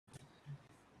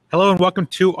Hello and welcome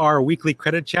to our weekly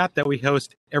credit chat that we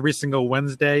host every single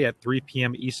Wednesday at 3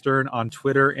 p.m. Eastern on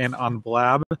Twitter and on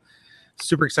Blab.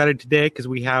 Super excited today because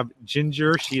we have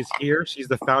Ginger. She is here. She's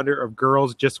the founder of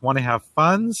Girls Just Want to Have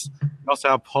Funds. We also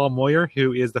have Paul Moyer,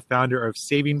 who is the founder of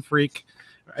Saving Freak.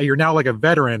 You're now like a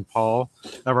veteran, Paul,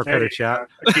 of our credit chat.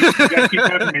 You guys keep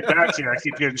having me back here. I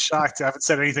keep getting shocked. I haven't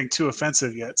said anything too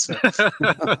offensive yet. So.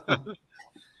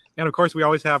 And of course, we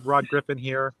always have Rod Griffin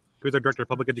here, who's our Director of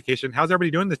Public Education. How's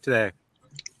everybody doing this today?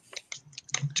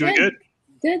 Doing good.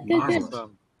 Good.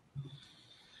 Awesome.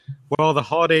 Well, the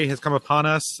holiday has come upon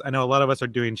us. I know a lot of us are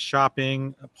doing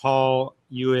shopping. Paul,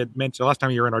 you had mentioned last time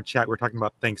you were in our chat, we were talking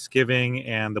about Thanksgiving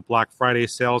and the Black Friday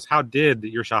sales. How did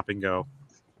your shopping go?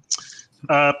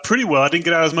 Pretty well. I didn't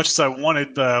get out as much as I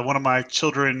wanted. One of my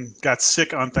children got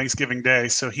sick on Thanksgiving Day,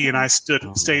 so he and I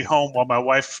stayed home while my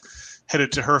wife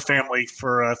headed to her family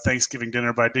for Thanksgiving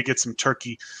dinner. But I did get some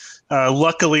turkey.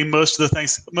 Luckily, most of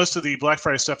the Black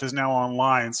Friday stuff is now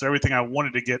online, so everything I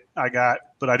wanted to get, I got.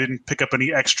 But I didn't pick up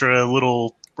any extra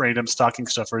little random stocking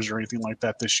stuffers or anything like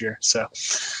that this year. So,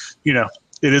 it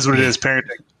is what it is.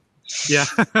 Parenting. Yeah.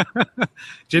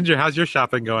 Ginger, how's your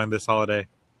shopping going this holiday?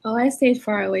 Oh, I stayed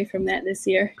far away from that this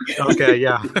year. Okay,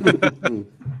 yeah.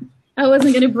 I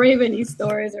wasn't going to brave any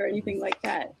stores or anything like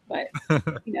that, but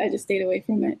I just stayed away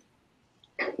from it.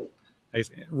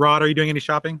 Rod, are you doing any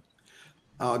shopping?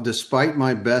 Despite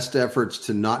my best efforts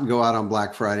to not go out on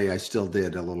Black Friday, I still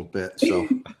did a little bit. So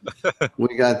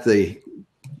we got the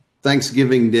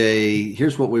Thanksgiving Day.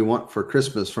 Here's what we want for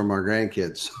Christmas from our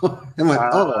grandkids. I went,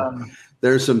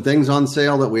 there's some things on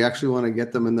sale that we actually want to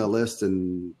get them in the list,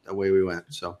 and away we went.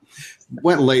 So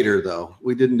went later, though.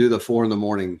 We didn't do the 4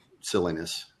 a.m.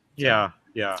 silliness. Yeah.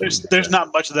 There's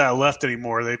not much of that left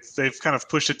anymore. They've kind of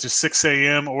pushed it to 6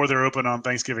 a.m. or they're open on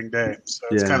Thanksgiving Day. So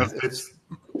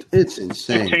it's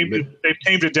insane. They've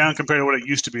tamed it down compared to what it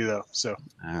used to be, though. So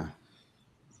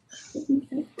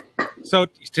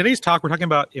today's talk, we're talking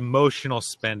about emotional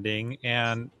spending,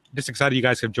 and just excited you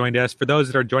guys have joined us. For those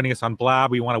that are joining us on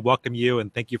Blab, we want to welcome you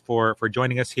and thank you for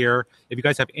joining us here. If you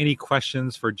guys have any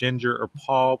questions for Ginger or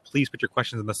Paul, please put your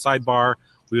questions in the sidebar.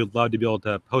 We would love to be able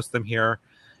to post them here.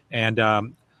 And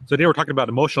so today we're talking about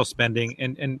emotional spending.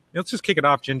 And let's just kick it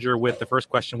off, Ginger, with the first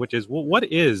question, which is, well, what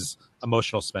is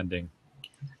emotional spending?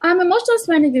 Emotional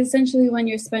spending is essentially when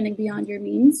you're spending beyond your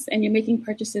means and you're making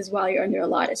purchases while you're under a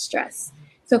lot of stress.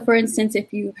 So, for instance,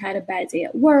 if you've had a bad day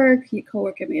at work, your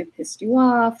coworker may have pissed you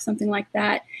off, something like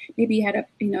that. Maybe you had a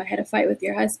fight with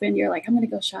your husband. You're like, I'm going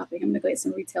to go shopping. I'm going to go get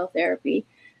some retail therapy.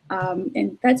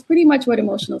 And that's pretty much what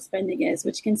emotional spending is,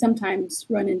 which can sometimes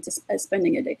run into a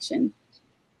spending addiction.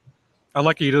 I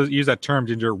like you to use that term,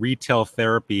 Ginger, retail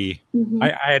therapy. Mm-hmm.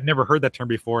 I had never heard that term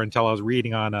before until I was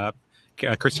reading on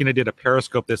Christina did a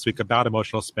Periscope this week about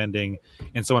emotional spending,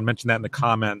 and someone mentioned that in the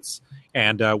comments.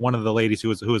 And one of the ladies who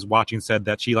was watching said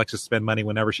that she likes to spend money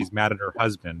whenever she's mad at her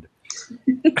husband.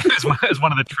 As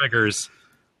one of the triggers.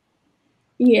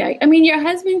 Yeah, I mean, your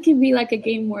husband can be like a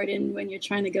game warden when you're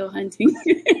trying to go hunting.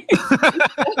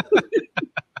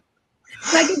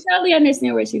 So I can totally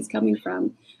understand where she's coming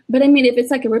from. But I mean, if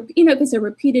it's like if it's a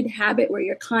repeated habit where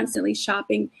you're constantly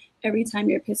shopping every time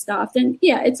you're pissed off, then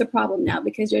yeah, it's a problem now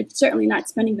because you're certainly not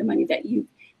spending the money that you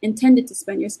intended to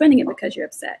spend. You're spending it because you're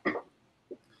upset.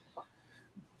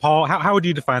 Paul, how would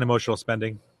you define emotional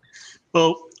spending?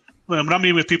 Well, when I'm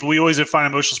meeting with people, we always define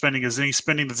emotional spending as any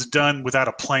spending that's done without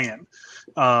a plan.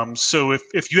 So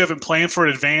if you haven't planned for it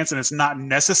in advance and it's not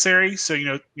necessary, so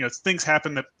things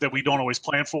happen that we don't always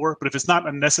plan for, but if it's not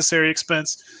a necessary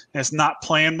expense and it's not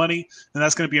planned money, then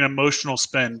that's going to be an emotional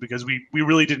spend because we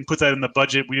really didn't put that in the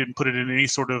budget. We didn't put it in any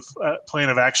sort of plan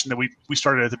of action that we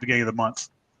started at the beginning of the month.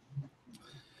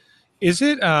 Is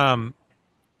it? What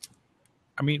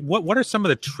are some of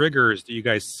the triggers that you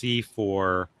guys see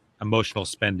for emotional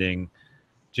spending?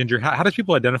 Ginger, how do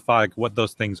people identify what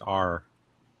those things are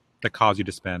that cause you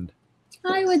to spend?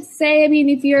 I would say,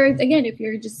 if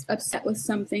you're just upset with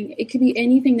something, it could be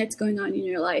anything that's going on in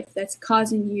your life that's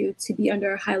causing you to be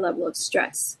under a high level of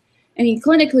stress. I mean,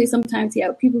 clinically, sometimes,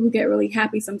 people who get really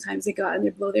happy, sometimes they go out and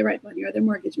they blow their rent money or their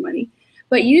mortgage money.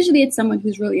 But usually it's someone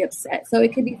who's really upset. So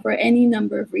it could be for any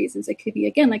number of reasons. It could be,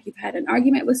 again, like you've had an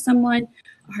argument with someone,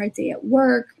 a hard day at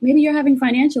work. Maybe you're having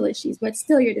financial issues, but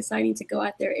still you're deciding to go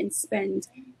out there and spend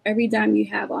every dime you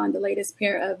have on the latest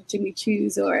pair of Jimmy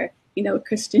Choos or,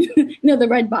 Christian,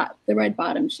 the red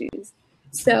bottom shoes.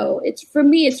 So for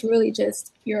me, it's really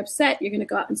just you're upset. You're going to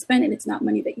go out and spend, and it's not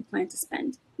money that you plan to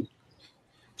spend.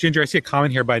 Ginger, I see a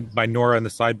comment here by Nora in the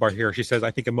sidebar here. She says,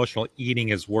 I think emotional eating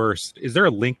is worse. Is there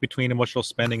a link between emotional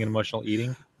spending and emotional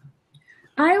eating?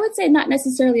 I would say not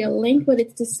necessarily a link, but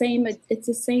it's the same. It's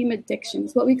the same addiction.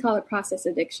 It's what we call a process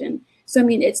addiction. So I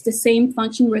mean, it's the same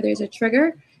function where there's a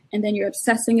trigger, and then you're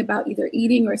obsessing about either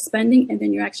eating or spending, and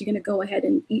then you're actually going to go ahead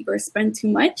and eat or spend too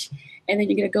much, and then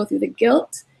you're going to go through the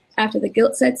guilt. After the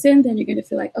guilt sets in, then you're going to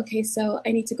feel like, okay, so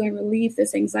I need to go and relieve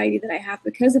this anxiety that I have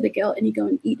because of the guilt, and you go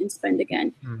and eat and spend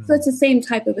again. So it's the same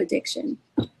type of addiction.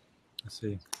 I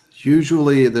see.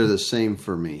 Usually they're the same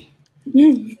for me.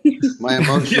 My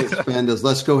emotional spend is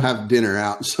let's go have dinner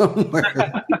out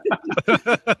somewhere.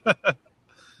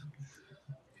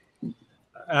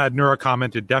 Nora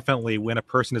commented, definitely when a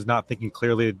person is not thinking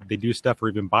clearly, they do stuff or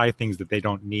even buy things that they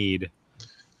don't need.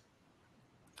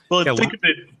 Well, think of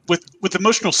it with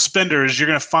emotional spenders, you're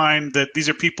going to find that these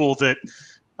are people that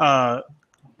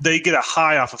they get a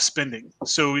high off of spending.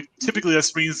 So typically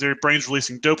this means their brain's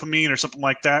releasing dopamine or something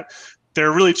like that. There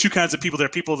are really two kinds of people. There are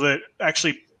people that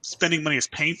actually spending money is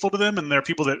painful to them, and there are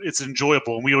people that it's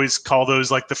enjoyable. And we always call those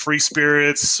like the free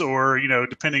spirits, or, you know,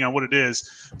 depending on what it is.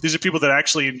 These are people that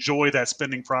actually enjoy that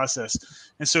spending process.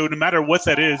 And so no matter what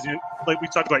that is, you know, like we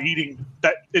talked about eating,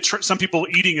 that some people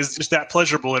eating is just that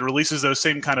pleasurable. It releases those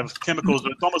same kind of chemicals,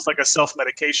 but it's almost like a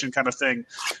self-medication kind of thing.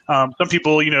 Some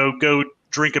people, you know, go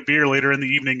drink a beer later in the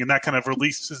evening, and that kind of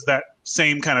releases that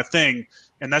same kind of thing.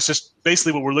 And that's just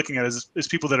basically what we're looking at is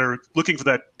people that are looking for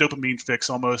that dopamine fix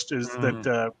almost, is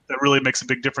that really makes a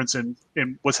big difference in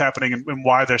what's happening and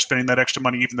why they're spending that extra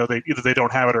money, even though either they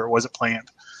don't have it or it wasn't planned.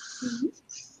 Mm-hmm.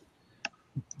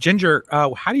 Ginger,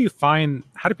 how do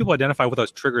people identify what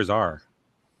those triggers are?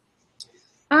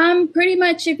 Pretty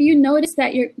much if you notice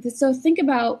that so think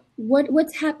about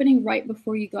what's happening right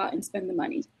before you go out and spend the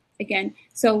money. Again,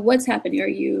 so what's happening? Are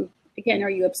you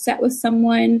upset with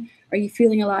someone? Are you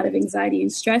feeling a lot of anxiety and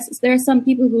stress? There are some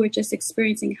people who are just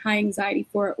experiencing high anxiety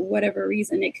for whatever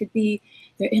reason. It could be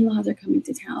their in-laws are coming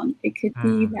to town. It could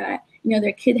be that, you know,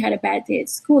 their kid had a bad day at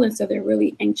school, and so they're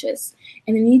really anxious,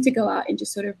 and they need to go out and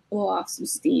just sort of blow off some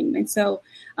steam. And so,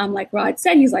 like Rod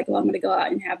said, he's like, well, I'm going to go out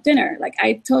and have dinner. Like,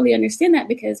 I totally understand that,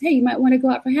 because, hey, you might want to go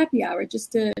out for happy hour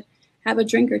just to have a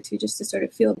drink or two, just to sort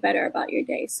of feel better about your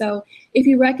day. So if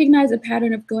you recognize a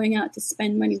pattern of going out to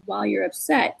spend money while you're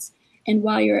upset and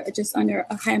while you're just under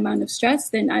a high amount of stress,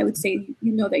 then I would say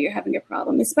you know that you're having a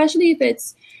problem, especially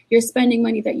if you're spending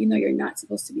money that you know you're not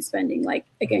supposed to be spending, like,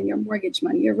 again, your mortgage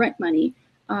money, your rent money.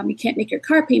 You can't make your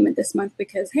car payment this month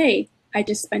because, hey, I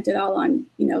just spent it all on,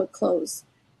 you know, clothes.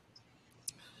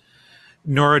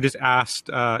 Nora just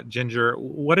asked Ginger,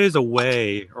 what is a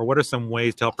way, or what are some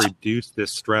ways to help reduce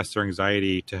this stress or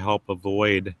anxiety to help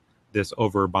avoid this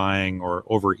overbuying or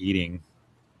overeating?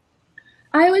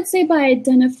 I would say by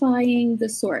identifying the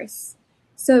source.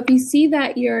 So if you see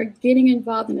that you're getting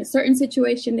involved in a certain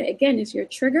situation that, again, is your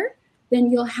trigger,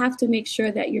 then you'll have to make sure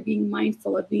that you're being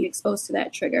mindful of being exposed to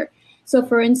that trigger. So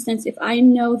for instance, if I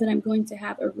know that I'm going to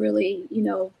have a really, you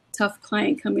know, tough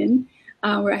client come in,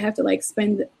 where I have to like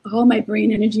spend all my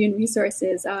brain energy and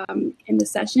resources in the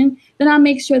session, then I'll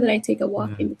make sure that I take a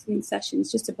walk in between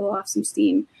sessions just to blow off some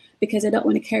steam, because I don't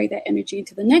want to carry that energy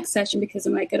into the next session, because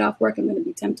when I get off work, I'm going to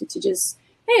be tempted to just,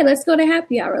 hey, let's go to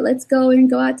happy hour, let's go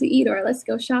out to eat, or let's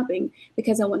go shopping,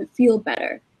 because I want to feel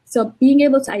better. So being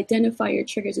able to identify your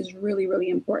triggers is really, really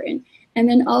important. And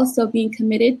then also being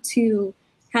committed to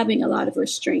having a lot of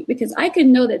restraint, because I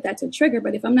can know that that's a trigger,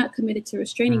 but if I'm not committed to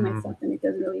restraining myself, then it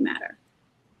doesn't really matter.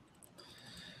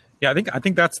 Yeah, I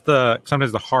think that's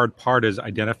sometimes the hard part is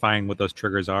identifying what those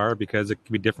triggers are, because it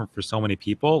can be different for so many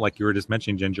people. Like you were just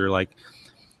mentioning, Ginger, like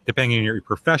depending on your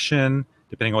profession,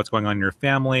 depending on what's going on in your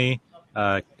family,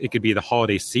 it could be the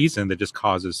holiday season that just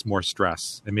causes more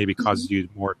stress and maybe causes you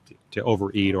more to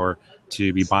overeat or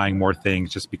to be buying more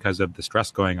things just because of the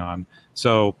stress going on.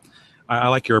 So I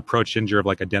like your approach, Ginger, of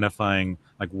like identifying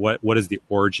like what is the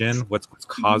origin, what's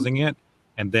causing it,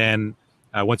 and then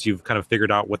once you've kind of figured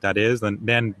out what that is,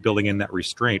 then building in that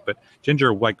restraint. But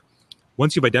Ginger, like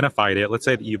once you've identified it, let's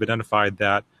say that you've identified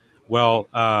that, well,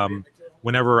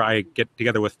 whenever I get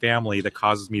together with family, that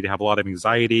causes me to have a lot of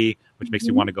anxiety, which makes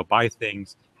me want to go buy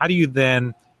things. How do you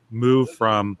then move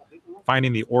from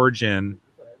finding the origin,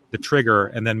 the trigger,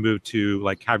 and then move to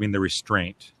like having the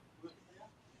restraint?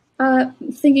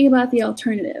 Thinking about the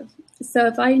alternative. So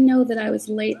if I know that I was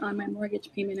late on my mortgage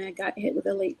payment and I got hit with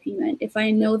a late payment, if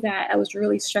I know that I was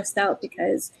really stressed out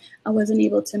because I wasn't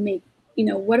able to make, you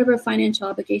know, whatever financial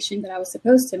obligation that I was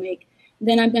supposed to make,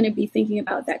 then I'm going to be thinking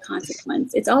about that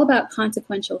consequence. It's all about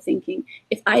consequential thinking.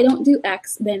 If I don't do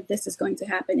X, then this is going to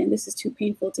happen, and this is too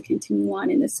painful to continue on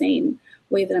in the same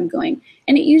way that I'm going.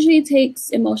 And it usually takes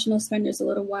emotional spenders a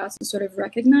little while to sort of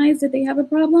recognize that they have a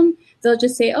problem. They'll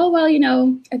just say, oh, well,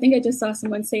 I think I just saw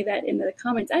someone say that in the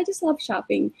comments. I just love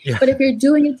shopping. Yeah. But if you're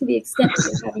doing it to the extent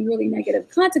that you're having really negative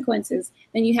consequences,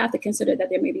 then you have to consider that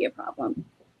there may be a problem.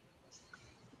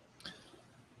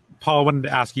 Paul, I wanted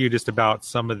to ask you just about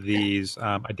some of these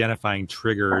identifying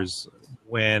triggers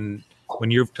when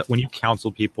you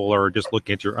counsel people or just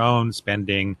look at your own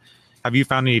spending. Have you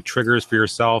found any triggers for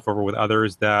yourself or with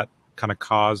others that kind of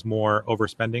cause more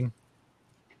overspending?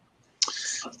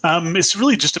 It's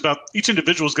really just about each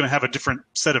individual is going to have a different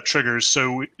set of triggers.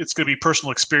 So it's going to be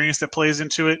personal experience that plays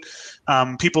into it.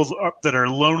 People that are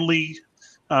lonely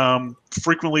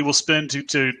frequently will spend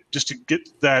to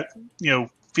get that,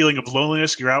 feeling of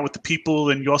loneliness. You're out with the people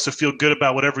and you also feel good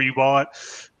about whatever you bought.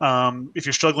 If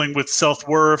you're struggling with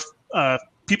self-worth,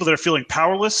 people that are feeling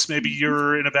powerless, maybe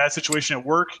you're in a bad situation at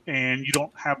work and you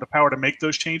don't have the power to make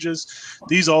those changes.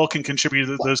 These all can contribute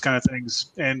to those kind of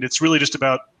things. And it's really just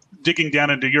about digging down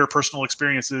into your personal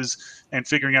experiences and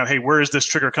figuring out, hey, where is this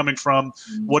trigger coming from?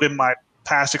 What in my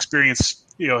past experience,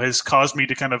 has caused me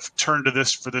to kind of turn to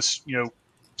this for this,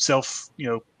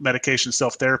 medication,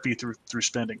 self-therapy through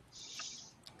spending.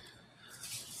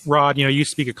 Rod, you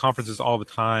speak at conferences all the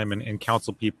time and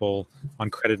counsel people on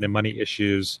credit and money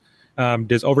issues.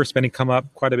 Does overspending come up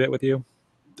quite a bit with you?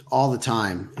 All the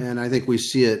time. And I think we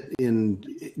see it in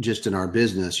our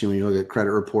business. When you look at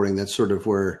credit reporting, that's sort of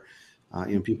where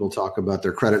people talk about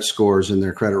their credit scores and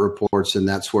their credit reports, and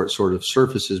that's where it sort of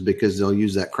surfaces because they'll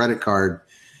use that credit card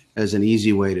as an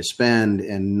easy way to spend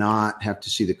and not have to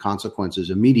see the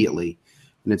consequences immediately.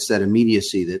 And it's that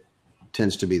immediacy that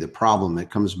tends to be the problem. It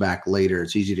comes back later.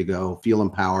 It's easy to go feel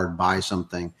empowered, buy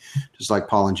something, just like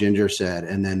Paul and Ginger said.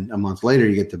 And then a month later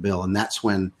you get the bill. And that's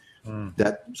when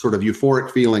that sort of euphoric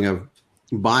feeling of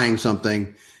buying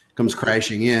something comes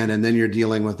crashing in. And then you're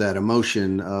dealing with that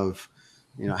emotion of,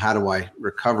 how do I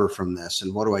recover from this?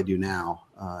 And what do I do now?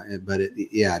 But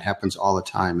it happens all the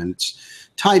time. And it's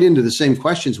tied into the same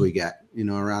questions we get,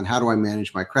 around how do I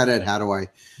manage my credit? How do I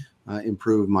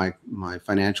improve my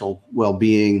financial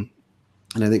well-being?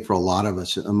 And I think for a lot of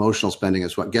us, emotional spending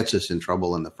is what gets us in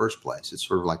trouble in the first place. It's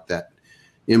sort of like that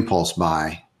impulse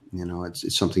buy.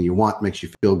 It's something you want, makes you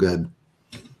feel good.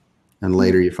 And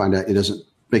later you find out it doesn't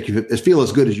make you feel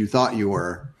as good as you thought you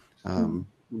were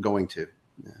going to.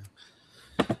 Yeah.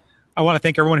 I want to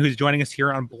thank everyone who's joining us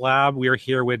here on Blab. We are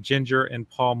here with Ginger and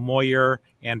Paul Moyer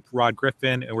and Rod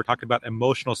Griffin, and we're talking about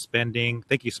emotional spending.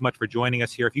 Thank you so much for joining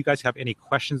us here. If you guys have any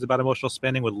questions about emotional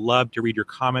spending, would love to read your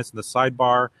comments in the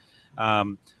sidebar.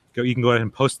 You can go ahead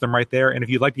and post them right there. And if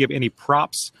you'd like to give any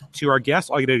props to our guests,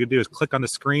 all you got to do is click on the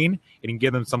screen and you can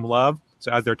give them some love.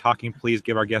 So as they're talking, please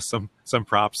give our guests some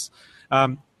props.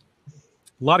 A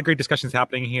lot of great discussions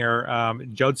happening here.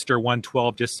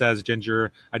 Jodester112 just says,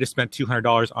 Ginger, I just spent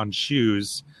 $200 on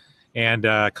shoes, and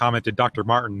commented Dr.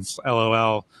 Martens,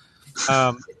 LOL.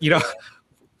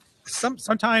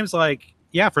 Sometimes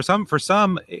for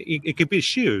some it could be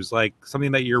shoes, like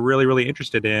something that you're really, really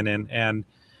interested in, and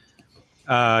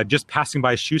just passing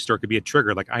by a shoe store could be a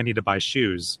trigger. Like, I need to buy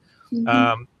shoes.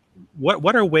 Mm-hmm.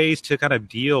 What are ways to kind of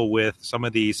deal with some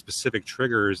of these specific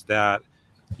triggers that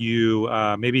you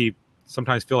maybe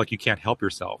sometimes feel like you can't help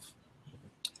yourself?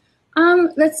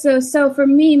 So for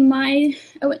me,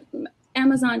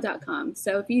 Amazon.com.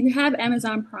 So if you have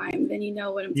Amazon Prime, then you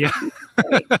know what I'm talking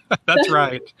about. Right? That's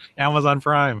right. Amazon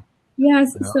Prime.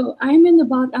 Yes. Yeah. So I'm in the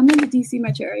DC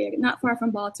metro area, not far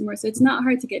from Baltimore. So it's not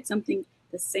hard to get something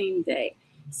the same day.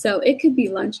 So it could be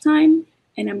lunchtime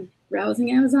and I'm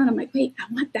browsing Amazon. I'm like, wait,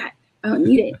 I want that. I don't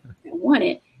need it. I want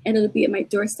it. And it'll be at my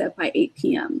doorstep by 8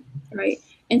 p.m. Right.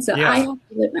 And so I have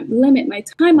to limit my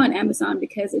time on Amazon,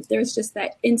 because if there's just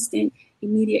that instant,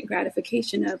 immediate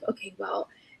gratification of, okay, well,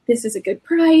 this is a good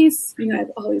price. I've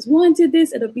always wanted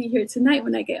this. It'll be here tonight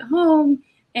when I get home.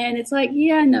 And it's like,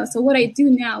 no. So what I do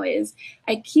now is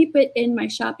I keep it in my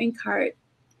shopping cart.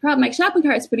 My shopping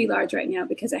cart is pretty large right now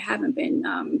because I haven't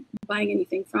been buying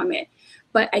anything from it.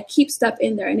 But I keep stuff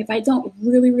in there. And if I don't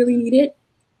really, really need it,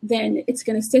 then it's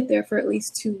going to sit there for at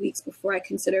least 2 weeks before I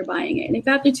consider buying it. And if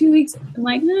after 2 weeks, I'm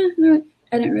like,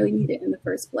 I didn't really need it in the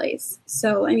first place.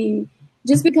 So,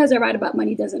 just because I write about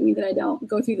money doesn't mean that I don't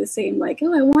go through the same, I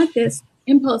want this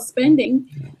impulse spending.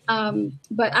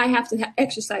 But I have to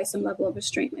exercise some level of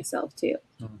restraint myself too.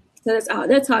 Mm-hmm. So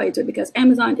that's how I do it, because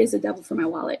Amazon is the devil for my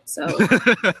wallet. So.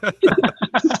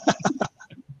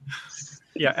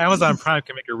 Yeah, Amazon Prime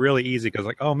can make it really easy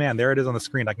because, oh man, there it is on the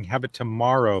screen. I can have it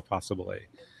tomorrow, possibly.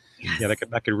 Yes. Yeah,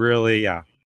 that could really,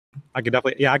 I can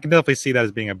definitely see that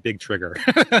as being a big trigger.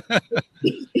 To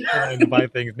buy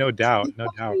things, no doubt.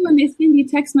 When they send you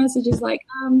text messages like,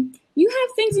 you have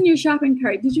things in your shopping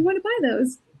cart. Did you want to buy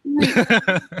those? I'm like,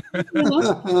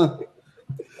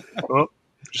 Oh,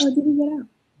 did he get out?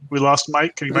 we lost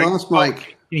Mike. Can you lost Mike. Can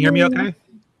you hear me okay?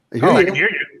 I can hear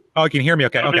you. Oh, you can hear me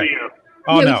okay. No Okay. video.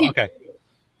 Oh, Yeah, no. Okay.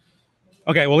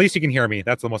 Okay. Well, at least you can hear me.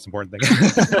 That's the most important thing.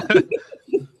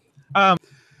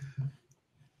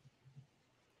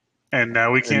 And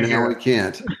now we can't hear. We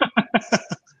can't.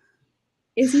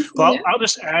 Is he still Well, there? I'll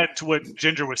just add to what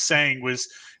Ginger was saying was,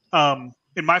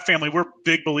 in my family, we're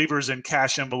big believers in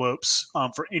cash envelopes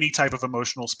for any type of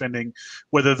emotional spending,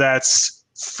 whether that's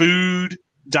food,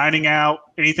 dining out,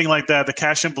 anything like that. The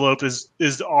cash envelope is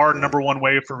our number one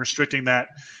way for restricting that.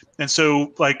 And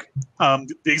so, like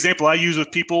the example I use with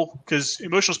people, because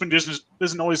emotional spending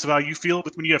isn't always about how you feel,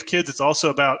 but when you have kids, it's also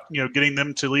about getting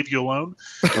them to leave you alone.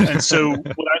 And so,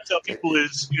 what I tell people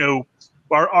is,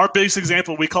 our base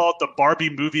example, we call it the Barbie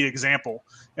movie example.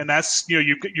 And that's,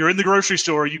 you're in the grocery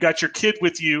store, you got your kid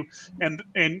with you, and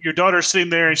your daughter's sitting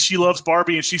there and she loves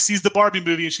Barbie and she sees the Barbie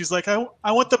movie and she's like, I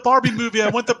want the Barbie movie, I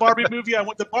want the Barbie movie, I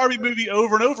want the Barbie movie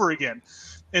over and over again.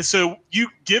 And so you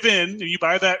give in and you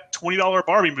buy that $20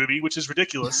 Barbie movie, which is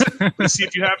ridiculous. But see,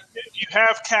 if you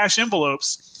have cash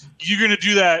envelopes, you're going to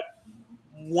do that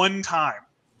one time,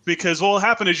 because what will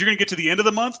happen is you're going to get to the end of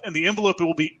the month and the envelope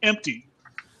will be empty.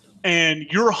 And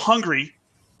you're hungry,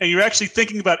 and you're actually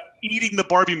thinking about eating the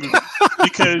Barbie movie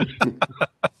because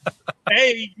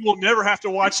A, you will never have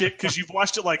to watch it because you've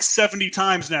watched it like 70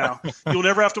 times now. You'll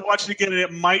never have to watch it again, and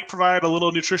it might provide a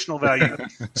little nutritional value.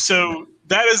 So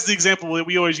that is the example that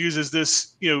we always use, is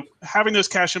this, having those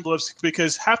cash envelopes,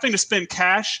 because having to spend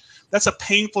cash, that's a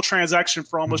painful transaction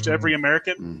for almost every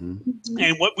American.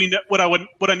 And what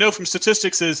I know from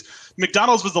statistics is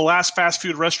McDonald's was the last fast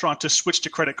food restaurant to switch to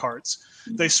credit cards.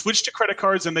 They switched to credit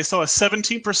cards and they saw a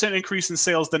 17% increase in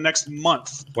sales the next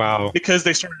month. Wow. Because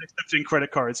they started accepting credit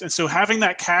cards. And so having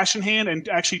that cash in hand and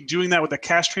actually doing that with a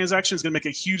cash transaction is going to make a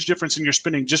huge difference in your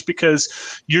spending, just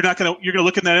because you're going to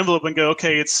look in that envelope and go,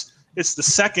 okay, it's the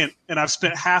second and I've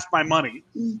spent half my money.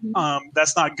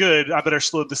 That's not good. I better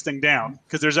slow this thing down,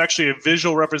 because there's actually a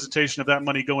visual representation of that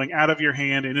money going out of your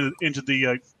hand and into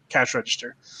the cash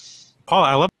register. Paul,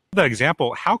 I love that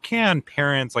example. How can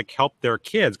parents help their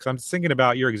kids? Because I'm just thinking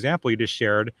about your example you just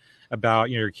shared about,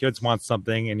 your kids want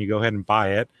something and you go ahead and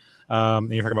buy it. And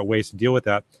you're talking about ways to deal with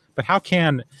that. But how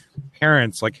can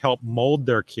parents help mold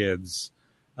their kids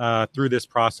through this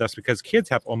process? Because kids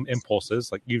have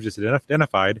impulses, like you've just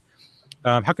identified.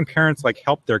 How can parents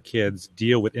help their kids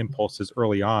deal with impulses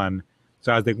early on,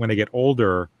 so as when they get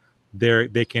older,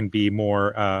 they can be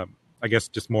more, have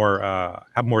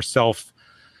more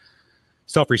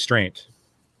self-restraint?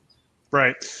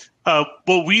 Right.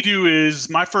 What we do is,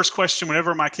 my first question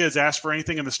whenever my kids ask for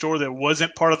anything in the store that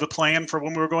wasn't part of the plan for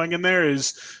when we were going in there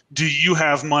is, do you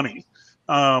have money?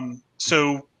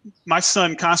 So my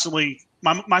son constantly,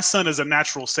 my son is a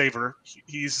natural saver.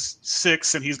 He's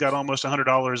 6 and he's got almost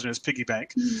 $100 in his piggy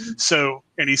bank. So,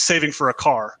 and he's saving for a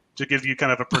car, to give you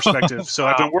kind of a perspective. So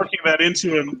I've been working that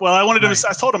into him. Well,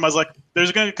 I told him, I was like,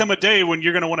 there's going to come a day when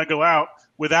you're going to want to go out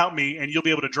without me and you'll be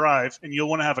able to drive and you'll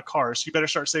want to have a car. So you better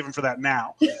start saving for that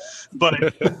now.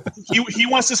 But he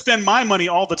wants to spend my money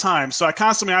all the time. So I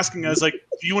constantly asking us, do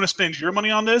you want to spend your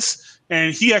money on this?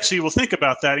 And he actually will think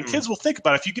about that. And kids will think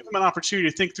about it if you give them an opportunity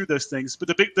to think through those things. But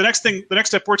the next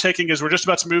step we're taking is we're just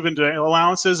about to move into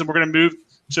allowances, and we're going to move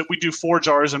to, we do 4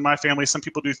 jars in my family. Some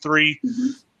people do 3.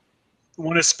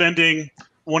 One is spending,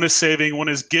 one is saving, one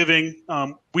is giving.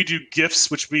 We do gifts,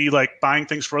 which be like buying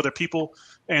things for other people.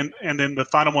 And then the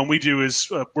final one we do is,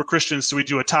 we're Christians, so we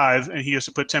do a tithe, and he has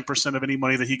to put 10% of any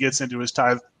money that he gets into his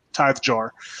tithe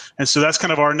jar. And so that's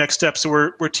kind of our next step. So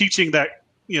we're teaching that,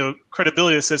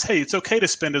 credibility that says, hey, it's okay to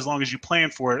spend as long as you plan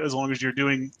for it, as long as you're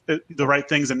doing the right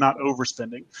things and not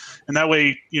overspending. And that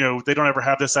way, they don't ever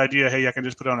have this idea, hey, I can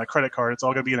just put it on a credit card. It's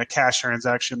all going to be in a cash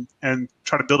transaction, and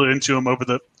try to build it into them over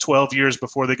the 12 years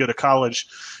before they go to college.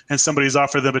 And somebody's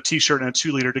offered them a T-shirt and a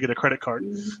 2-liter to get a credit card.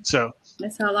 So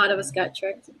that's how a lot of us got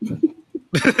tricked.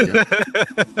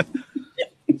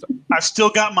 I've still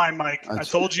got mine, Mike. I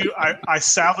told you I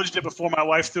salvaged it before my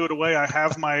wife threw it away. I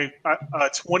have my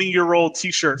 20-year-old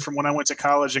T-shirt from when I went to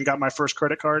college and got my first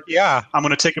credit card. Yeah, I'm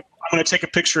gonna take a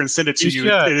picture and send it to you.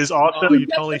 Should. It is awesome. Oh, you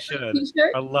totally should.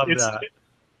 I love that.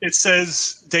 It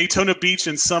says Daytona Beach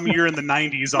in some year in the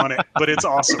 90s on it, but it's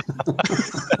awesome.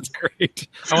 That's great.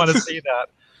 I want to see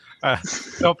that.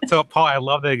 So Paul, I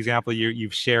love the example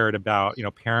you've shared about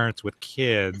parents with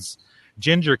kids.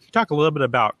 Ginger, can you talk a little bit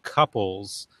about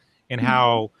couples and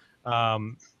how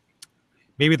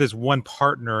maybe there's one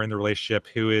partner in the relationship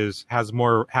who has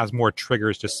more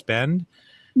triggers to spend.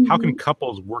 How can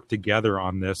couples work together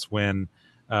on this when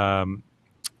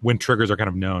triggers are kind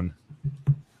of known?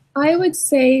 I would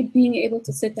say being able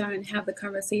to sit down and have the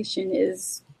conversation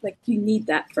is like, you need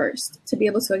that first to be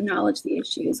able to acknowledge the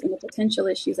issues and the potential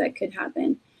issues that could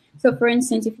happen. So for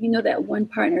instance, if you know that one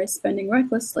partner is spending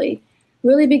recklessly,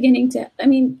 really being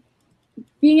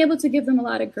able to give them a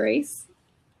lot of grace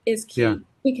is key,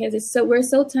 because we're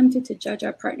so tempted to judge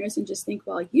our partners and just think,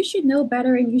 well, you should know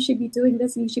better and you should be doing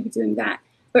this and you should be doing that.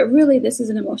 But really, this is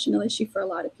an emotional issue for a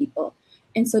lot of people.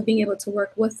 And so being able to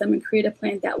work with them and create a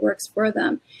plan that works for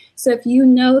them. So if you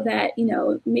know that,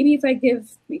 maybe if I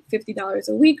give $50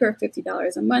 a week or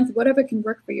 $50 a month, whatever can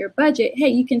work for your budget, hey,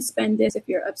 you can spend this if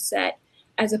you're upset,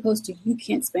 as opposed to you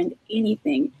can't spend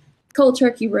anything. Cold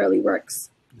turkey rarely works.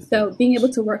 So being able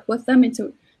to work with them and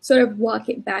to sort of walk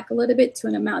it back a little bit to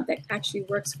an amount that actually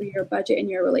works for your budget and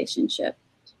your relationship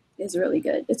is really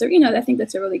good. I think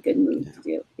that's a really good move to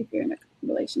do if you're in a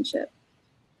relationship.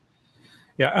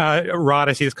 Yeah, Rod,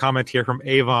 I see this comment here from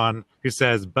Avon who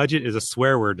says budget is a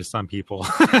swear word to some people.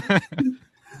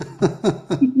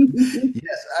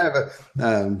 Yes, I have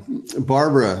a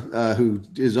Barbara who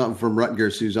is from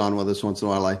Rutgers, who's on with us once in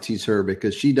a while. I tease her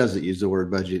because she doesn't use the word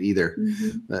budget either.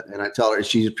 And I tell her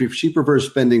she prefers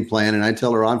spending plan, and I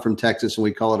tell her I'm from Texas and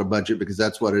we call it a budget because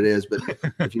that's what it is. But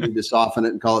if you need to soften it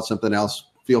and call it something else,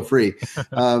 feel free.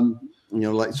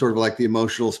 Like the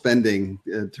emotional spending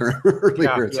term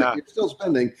earlier. It's like you're still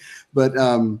spending, but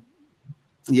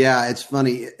it's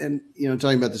funny. And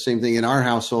talking about the same thing in our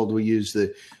household, we use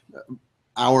the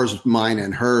ours, mine,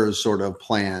 and hers sort of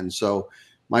plan. So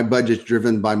my budget's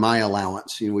driven by my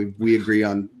allowance. We agree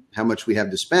on how much we have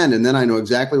to spend, and then I know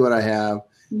exactly what I have,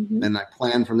 and I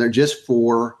plan from there just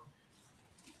for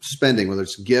spending, whether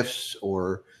it's gifts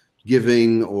or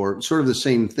giving or sort of the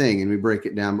same thing. And we break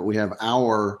it down, but we have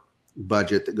our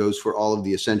budget that goes for all of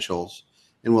the essentials.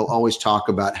 And we'll always talk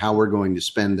about how we're going to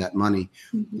spend that money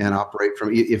and operate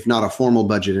from, if not a formal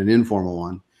budget, an informal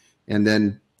one. And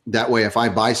then that way, if I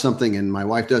buy something and my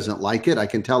wife doesn't like it, I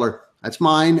can tell her that's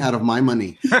mine out of my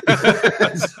money.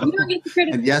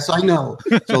 And yes, I know.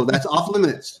 So that's off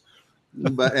limits.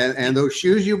 But and those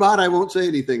shoes you bought, I won't say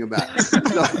anything about. So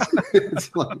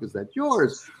it's like, is that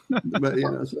yours?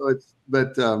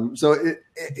 But so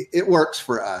it works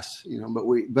for us,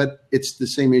 But it's the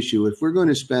same issue. If we're going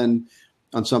to spend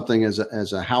on something as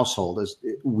a household,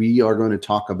 we are going to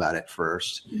talk about it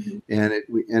first, and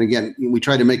again, we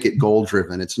try to make it goal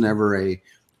driven. It's never a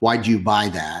why'd you buy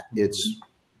that? It's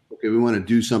okay. We want to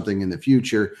do something in the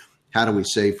future. How do we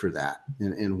save for that?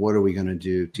 And what are we going to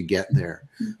do to get there?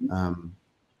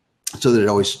 So that it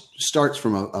always starts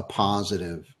from a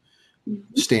positive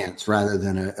stance rather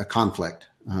than a conflict.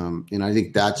 And I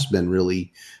think that's been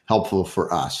really helpful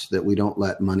for us, that we don't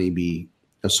let money be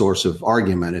a source of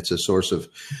argument. It's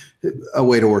a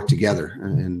way to work together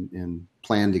and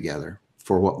plan together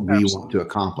for what we want to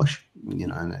accomplish.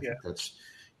 And I think that's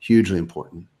hugely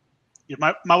important.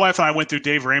 Yeah, my wife and I went through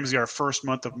Dave Ramsey our first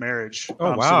month of marriage.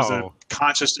 Oh, wow. So it was a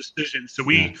conscious decision. So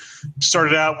we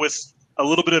started out with a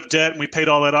little bit of debt, and we paid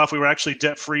all that off. We were actually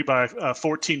debt-free by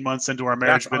 14 months into our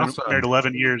marriage. We've been married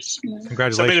 11 years.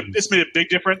 Congratulations. So it's made a big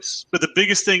difference. But the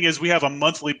biggest thing is we have a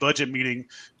monthly budget meeting.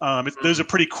 Those are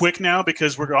pretty quick now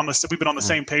because we've been on the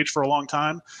same page for a long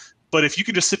time. But if you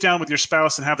can just sit down with your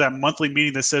spouse and have that monthly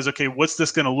meeting that says, okay, what's this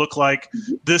going to look like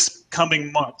this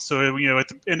coming month? So, at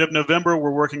the end of November,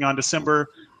 we're working on December.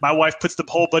 My wife puts the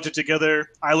whole budget together.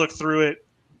 I look through it,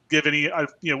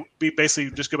 we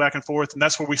basically just go back and forth. And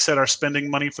that's where we set our spending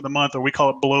money for the month, or we call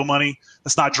it blow money.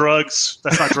 That's not drugs.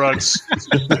 It's just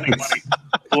spending money.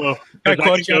 Blow. I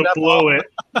can go blow it.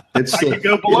 I can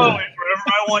go blow it wherever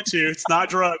I want to. It's not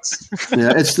drugs.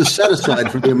 Yeah, it's the set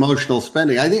aside for the emotional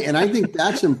spending. I think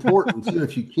that's important too.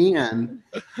 If you can,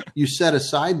 you set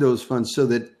aside those funds so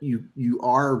that you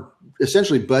are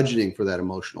essentially budgeting for that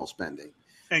emotional spending.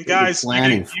 And guys, you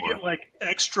get like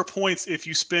extra points if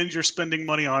you spend your spending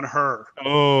money on her.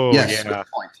 Oh, yes, yeah. Good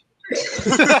point.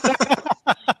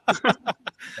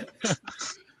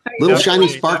 Little shiny,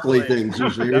 sparkly things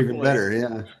usually are even better.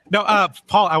 Yeah. No,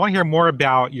 Paul, I want to hear more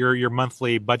about your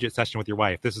monthly budget session with your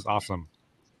wife. This is awesome.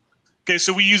 Okay,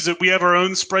 so we have our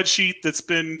own spreadsheet that's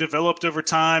been developed over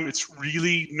time. It's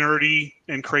really nerdy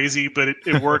and crazy, but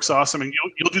it works awesome. And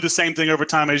you'll do the same thing over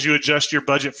time as you adjust your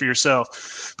budget for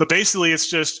yourself. But basically, it's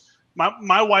just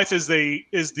my wife is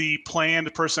the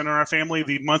planned person in our family.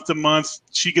 The month to month,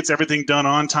 she gets everything done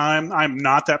on time. I'm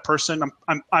not that person.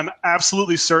 I'm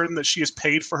absolutely certain that she has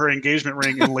paid for her engagement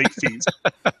ring and late fees.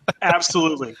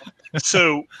 Absolutely.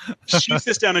 So she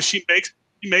sits down and she makes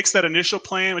makes that initial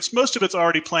plan, which most of it's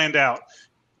already planned out.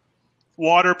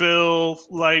 Water bill,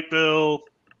 light bill,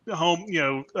 home,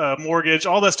 mortgage,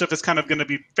 all that stuff is kind of going to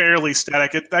be fairly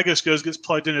static. That just gets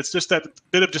plugged in. It's just that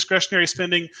bit of discretionary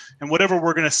spending and whatever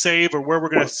we're going to save or where we're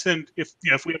going to send. If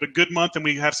we have a good month and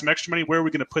we have some extra money, where are we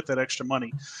going to put that extra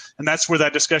money? And that's where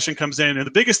that discussion comes in. And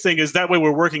the biggest thing is that way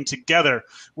we're working together.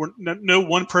 No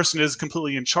one person is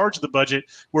completely in charge of the budget.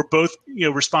 We're both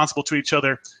responsible to each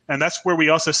other, and that's where we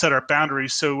also set our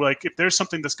boundaries. So like if there's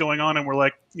something that's going on and we're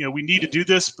like we need to do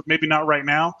this, but maybe not right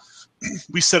now.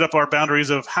 We set up our boundaries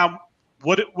of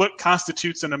what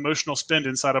constitutes an emotional spend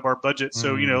inside of our budget.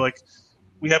 So like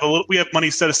we have money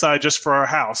set aside just for our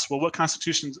house. Well, what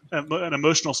constitutes an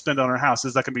emotional spend on our house?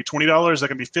 Is that going to be $20? Is that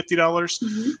going to be $50?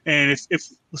 Mm-hmm. And if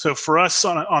so, for us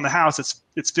on the house, it's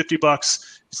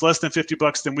 $50. It's less than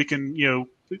 $50, then we can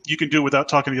you can do it without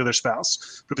talking to the other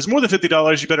spouse. But if it's more than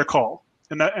 $50, you better call.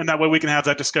 And that way we can have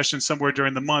that discussion somewhere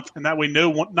during the month, and that way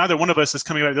neither one of us is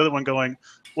coming back to the other one going,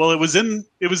 well, it was in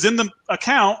the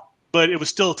account, but it was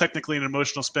still technically an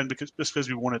emotional spend because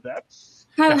we wanted that.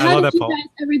 How did you guys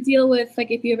ever deal with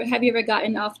have you ever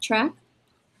gotten off track?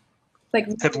 Like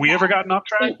have we ever gotten off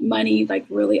track? Money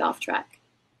really off track?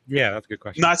 Yeah, that's a good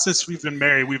question. Not since we've been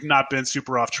married. We've not been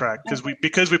super off track because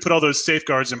we put all those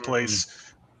safeguards in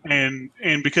place, and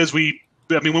because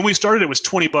when we started, it was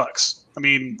 $20. I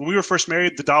mean, when we were first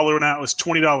married, the dollar amount was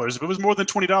 $20. If it was more than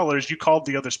 $20, you called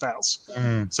the other spouse.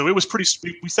 So it was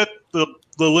we set the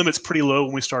limits pretty low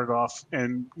when we started off,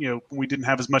 and when we didn't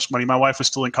have as much money. My wife was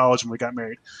still in college when we got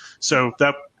married, so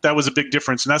that was a big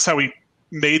difference, and that's how we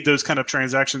made those kind of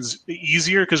transactions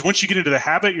easier. Because once you get into the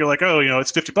habit, you're like, oh,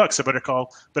 it's $50. I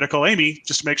better call Amy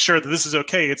just to make sure that this is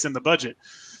okay. It's in the budget.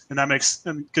 And that makes,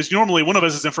 because normally one of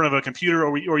us is in front of a computer,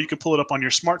 or you can pull it up on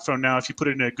your smartphone now. If you put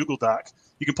it in a Google Doc,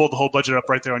 you can pull the whole budget up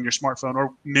right there on your smartphone,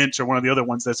 or Mint, or one of the other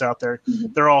ones that's out there.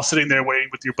 Mm-hmm. They're all sitting there waiting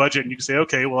with your budget, and you can say,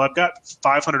 okay, well, I've got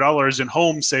 $500 in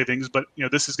home savings, but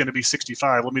this is going to be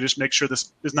 $65. Let me just make sure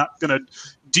this is not going to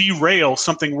derail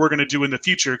something we're going to do in the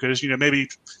future, because maybe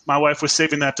my wife was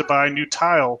saving that to buy a new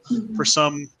tile for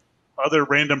some other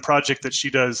random project that she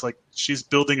does, like she's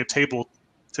building a table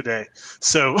today.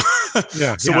 So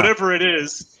whatever it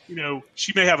is,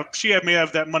 she may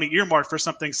have that money earmarked for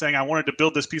something, saying I wanted to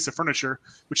build this piece of furniture,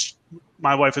 which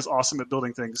my wife is awesome at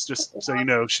building things. Just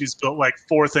so she's built like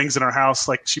 4 things in our house.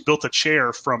 Like she built a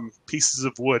chair from pieces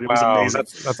of wood. It was amazing.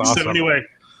 That's awesome. So anyway,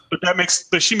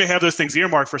 but she may have those things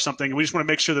earmarked for something, and we just want to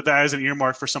make sure that isn't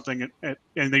earmarked for something, and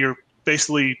that you're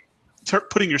basically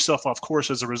putting yourself off course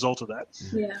as a result of that.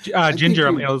 Yeah. Ginger,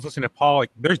 I was listening to Paul.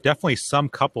 Like, there's definitely some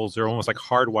couples that are almost like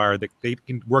hardwired that they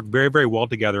can work very, very well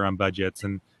together on budgets.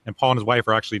 And Paul and his wife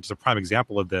are actually just a prime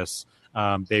example of this.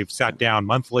 They've sat down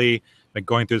monthly, been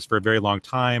going through this for a very long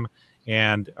time,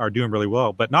 and are doing really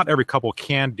well. But not every couple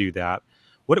can do that.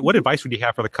 What advice would you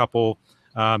have for the couple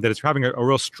that is having a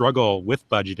real struggle with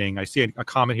budgeting? I see a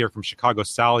comment here from Chicago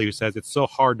Sally, who says it's so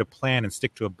hard to plan and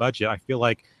stick to a budget. I feel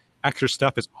like extra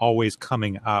stuff is always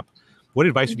coming up. What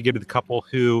advice would you give to the couple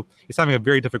who is having a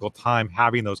very difficult time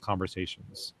having those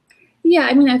conversations? Yeah,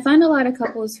 I find a lot of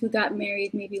couples who got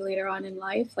married maybe later on in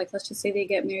life, like let's just say they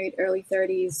get married early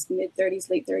 30s, mid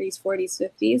 30s, late 30s, 40s,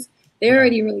 50s. They're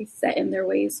already really set in their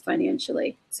ways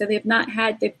financially. So they've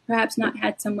perhaps not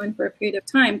had someone for a period of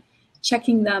time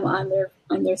checking them on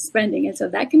their spending. And so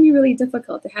that can be really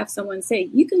difficult to have someone say,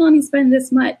 you can only spend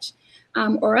this much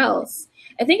or else.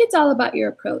 I think it's all about your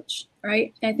approach,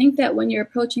 right? I think that when you're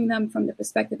approaching them from the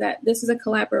perspective that this is a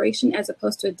collaboration as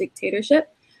opposed to a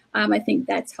dictatorship, I think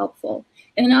that's helpful.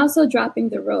 And then also dropping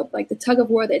the rope, like the tug of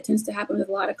war that tends to happen with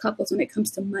a lot of couples when it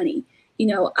comes to money.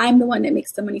 I'm the one that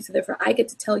makes the money, so therefore I get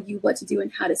to tell you what to do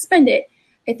and how to spend it.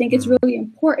 I think it's really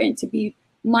important to be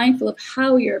mindful of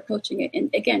how you're approaching it.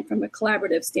 And again, from a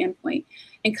collaborative standpoint,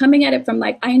 and coming at it from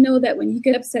like, I know that when you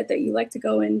get upset that you like to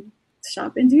go and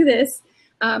shop and do this,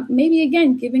 maybe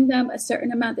again, giving them a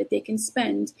certain amount that they can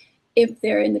spend if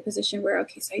they're in the position where,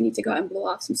 okay, so I need to go out and blow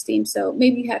off some steam. So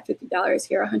maybe you have $50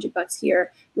 here, $100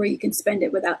 here, where you can spend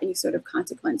it without any sort of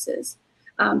consequences.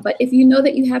 But if you know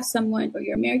that you have someone, or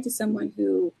you're married to someone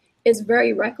who is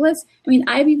very reckless,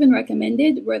 I've even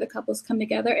recommended where the couples come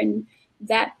together and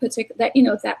that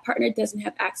partner doesn't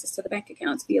have access to the bank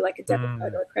accounts via like a debit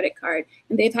card or a credit card,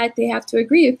 and they have to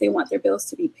agree if they want their bills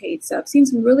to be paid. So I've seen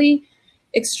some really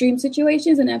extreme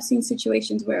situations, and I've seen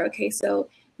situations where, okay, so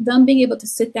them being able to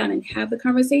sit down and have the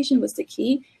conversation was the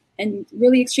key, and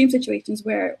really extreme situations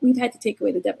where we've had to take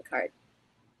away the debit card.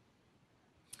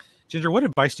 Ginger, what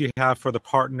advice do you have for the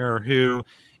partner who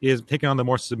is taking on the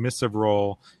more submissive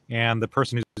role and the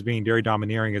person who's being very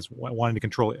domineering is wanting to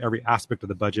control every aspect of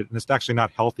the budget, and it's actually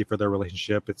not healthy for their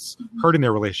relationship? It's hurting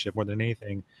their relationship more than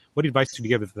anything. What advice do you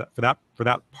give for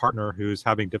that partner who's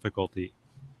having difficulty?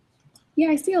 Yeah,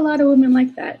 I see a lot of women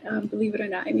like that, believe it or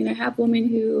not. I mean, I have women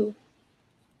who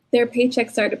their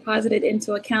paychecks are deposited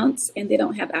into accounts and they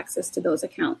don't have access to those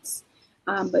accounts,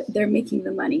 but they're making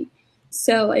the money.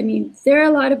 So, I mean, there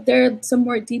are some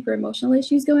more deeper emotional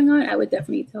issues going on. I would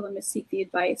definitely tell them to seek the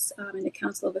advice and the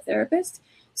counsel of a therapist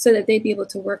so that they'd be able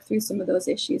to work through some of those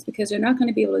issues, because they're not going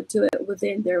to be able to do it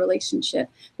within their relationship.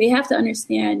 They have to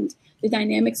understand the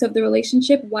dynamics of the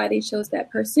relationship, why they chose that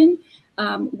person,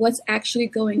 what's actually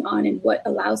going on and what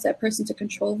allows that person to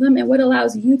control them and what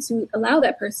allows you to allow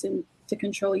that person to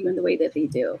control you in the way that they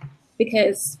do.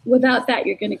 Because without that,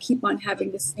 you're going to keep on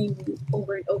having the same loop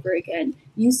over and over again.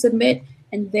 You submit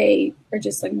and they are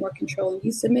just like more controlling.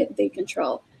 You submit, they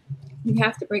control. You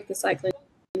have to break the cycle.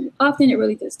 And often it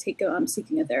really does take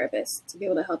seeking a therapist to be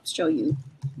able to help show you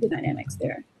the dynamics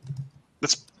there.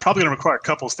 That's probably going to require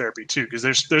couples therapy too, because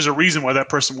there's a reason why that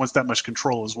person wants that much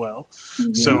control as well.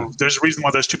 Mm-hmm. So there's a reason why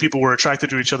those two people were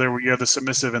attracted to each other, where you have the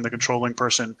submissive and the controlling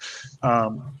person,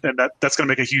 and that's going to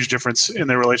make a huge difference in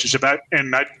their relationship. I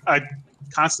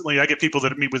constantly get people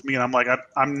that meet with me, and I'm like,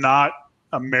 I'm not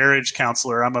a marriage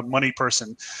counselor. I'm a money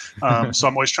person, so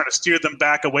I'm always trying to steer them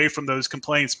back away from those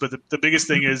complaints. But the biggest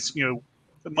thing is,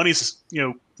 money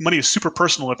is super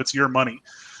personal if it's your money,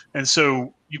 and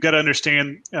so you've got to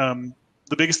understand.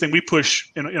 The biggest thing we push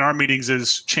in our meetings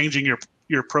is changing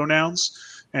your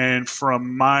pronouns, and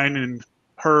from mine and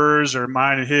hers, or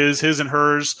mine and his and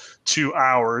hers, to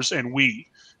ours and we.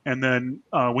 And then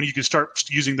when you can start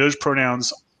using those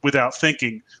pronouns without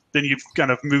thinking, then you've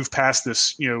kind of moved past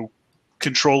this,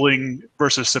 controlling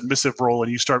versus submissive role,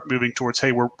 and you start moving towards,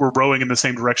 hey, we're rowing in the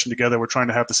same direction together. We're trying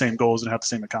to have the same goals and have the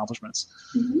same accomplishments.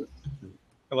 Mm-hmm.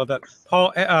 I love that,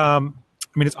 Paul. I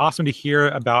mean, it's awesome to hear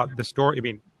about the story. I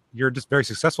mean, you're just very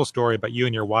successful story, but you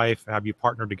and your wife, have you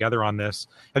partnered together on this?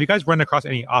 Have you guys run across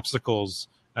any obstacles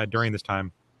during this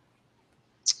time?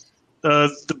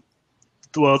 The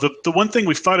one thing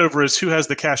we fight over is who has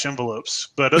the cash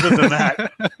envelopes. But other than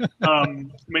that,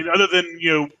 other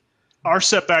than, our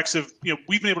setbacks of,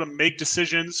 we've been able to make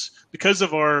decisions because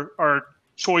of our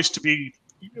choice to be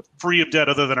free of debt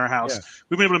other than our house. Yeah.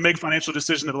 We've been able to make financial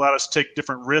decisions that allowed us to take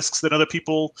different risks than other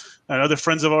people and other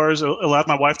friends of ours. Allowed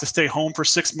my wife to stay home for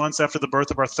 6 months after the birth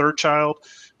of our third child,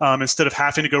 instead of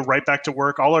having to go right back to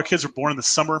work. All our kids were born in the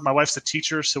summer. My wife's a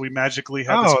teacher, so we magically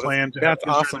had this plan. That's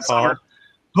awesome, Paul.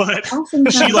 But awesome.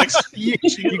 she likes you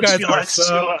guys are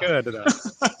so good at that.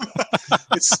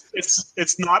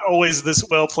 It's not always this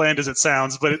well planned as it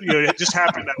sounds, but it just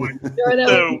happened that way.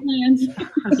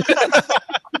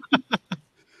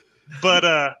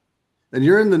 But and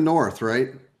you're in the north, right?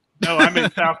 No, I'm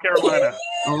in South Carolina.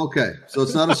 Oh, okay, so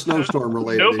it's not a snowstorm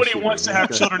related. Nobody issue. wants to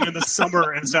have children in the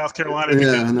summer in South Carolina.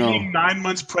 Because being 9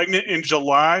 months pregnant in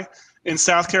July in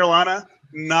South Carolina,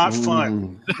 not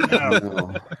fun.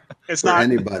 No. It's for not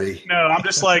anybody. No, I'm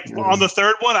just like on the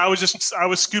third one. I was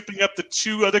scooping up the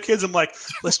two other kids. I'm like,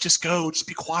 let's just go. Just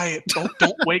be quiet. Don't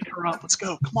wake her up. Let's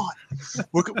go. Come on.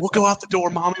 We'll go out the door.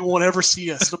 Mommy won't ever see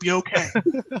us. It'll be okay.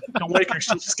 Don't wake her.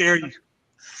 She'll scare you.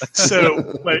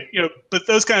 So, but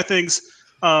those kind of things.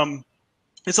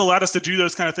 It's allowed us to do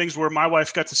those kind of things where my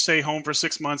wife got to stay home for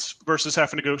 6 months versus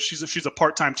having to go. She's a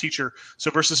part-time teacher,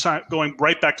 so versus going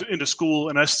right back into school.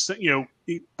 And us,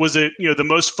 was it the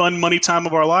most fun money time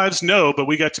of our lives? No, but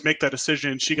we got to make that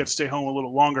decision. She got to stay home a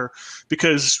little longer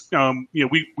because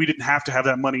we didn't have to have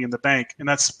that money in the bank, and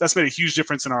that's made a huge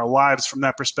difference in our lives from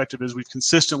that perspective. Is we've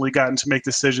consistently gotten to make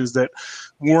decisions that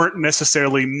weren't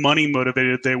necessarily money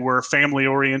motivated. They were family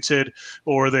oriented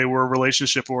or they were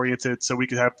relationship oriented, so we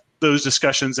could have those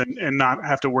discussions and not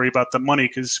have to worry about the money.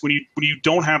 Because when you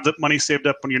don't have the money saved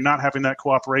up, when you're not having that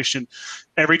cooperation,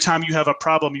 every time you have a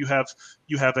problem, you have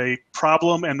a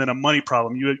problem and then a money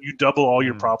problem. You double all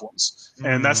your problems,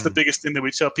 and that's the biggest thing that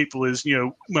we tell people is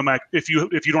if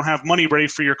you don't have money ready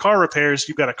for your car repairs,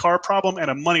 you've got a car problem and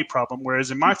a money problem.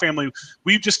 Whereas in my family,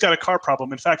 we've just got a car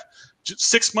problem. In fact,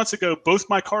 6 months ago, both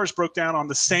my cars broke down on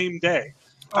the same day.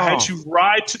 I had to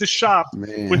ride to the shop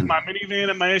with my minivan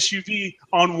and my SUV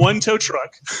on one tow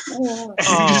truck.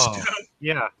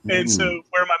 And so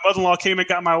where my mother-in-law came and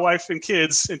got my wife and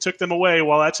kids and took them away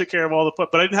while I took care of all the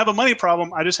but I didn't have a money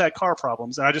problem. I just had car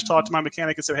problems. And I just talked to my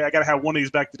mechanic and said, hey, I got to have one of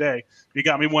these back today. He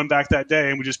got me one back that day,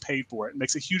 and we just paid for it. It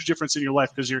makes a huge difference in your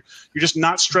life because you're just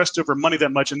not stressed over money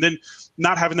that much. And then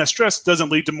not having that stress doesn't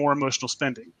lead to more emotional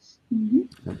spending.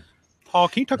 Mm-hmm. Paul,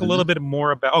 can you talk a little bit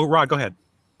more about – Rod, go ahead.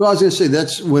 Well, I was going to say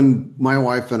that's when my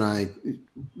wife and I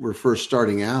were first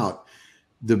starting out.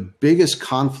 The biggest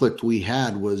conflict we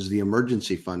had was the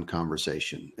emergency fund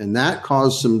conversation, and that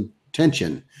caused some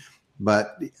tension.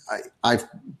 But I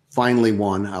finally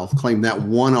won. I'll claim that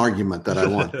one argument that I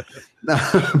won.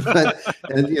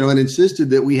 and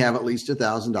insisted that we have at least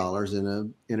 $1,000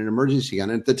 in an emergency fund.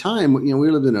 And at the time,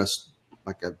 we lived in a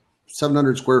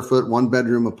 700 square foot,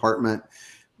 1-bedroom apartment,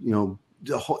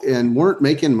 and weren't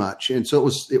making much. And so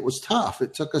it was tough.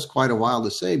 It took us quite a while to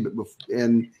save,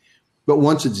 but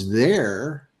once it's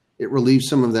there, it relieves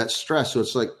some of that stress.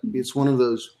 So it's one of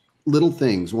those little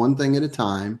things, one thing at a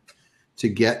time, to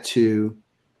get to,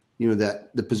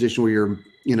 the position where you're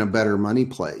in a better money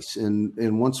place.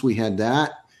 And once we had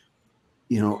that,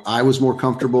 I was more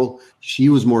comfortable, she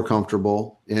was more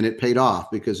comfortable, and it paid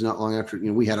off because not long after,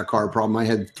 we had a car problem. I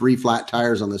had 3 flat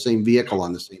tires on the same vehicle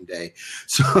on the same day.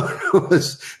 So it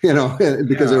was,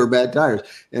 because they were bad tires.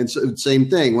 And so same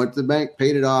thing, went to the bank,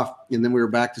 paid it off. And then we were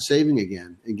back to saving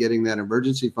again and getting that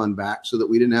emergency fund back so that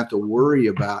we didn't have to worry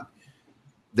about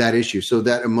that issue. So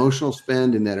that emotional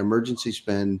spend and that emergency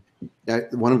spend,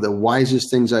 one of the wisest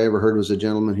things I ever heard was a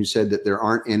gentleman who said that there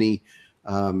aren't any,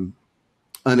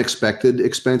 unexpected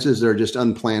expenses. They're just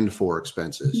unplanned for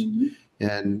expenses. Mm-hmm.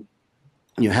 And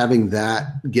having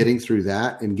that, getting through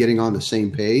that and getting on the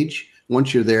same page,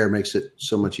 once you're there, makes it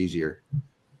so much easier.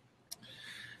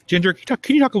 Ginger,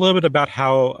 can you talk a little bit about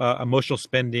how emotional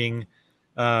spending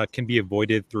can be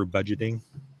avoided through budgeting?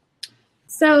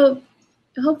 So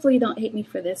hopefully you don't hate me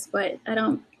for this, but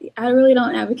I really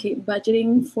don't advocate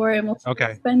budgeting for emotional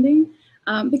spending.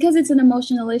 Because it's an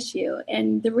emotional issue.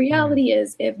 And the reality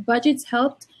is if budgets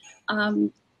helped,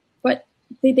 but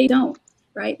they don't,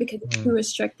 right? Because it's too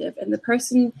restrictive. And the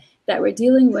person that we're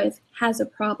dealing with has a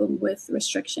problem with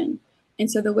restriction. And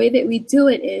so the way that we do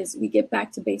it is we get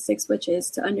back to basics, which is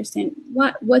to understand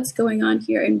what's going on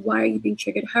here and why are you being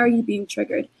triggered? How are you being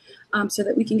triggered? So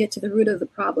that we can get to the root of the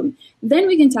problem. Then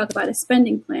we can talk about a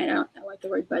spending plan. I don't like the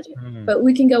word budget, but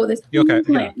we can go with a spending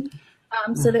plan. Yeah.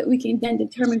 So that we can then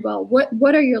determine, well,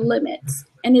 what are your limits?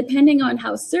 And depending on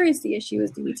how serious the issue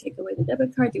is, do we take away the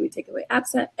debit card? Do we take away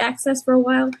access for a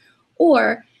while?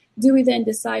 Or do we then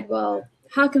decide, well,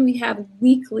 how can we have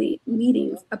weekly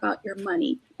meetings about your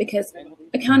money? Because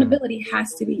accountability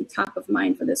has to be top of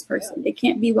mind for this person. It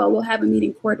can't be, well, we'll have a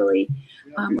meeting quarterly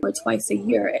or twice a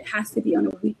year. It has to be on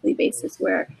a weekly basis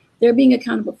where they're being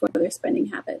accountable for their spending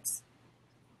habits.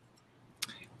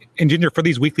 And Ginger, for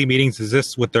these weekly meetings, is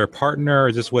this with their partner?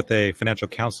 Is this with a financial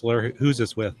counselor? Who's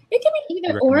this with? It can be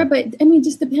either or, but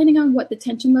just depending on what the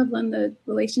tension level in the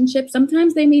relationship,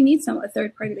 sometimes they may need a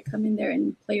third party to come in there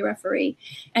and play referee.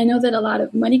 I know that a lot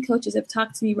of money coaches have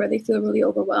talked to me where they feel really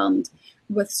overwhelmed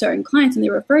with certain clients and they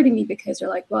refer to me because they're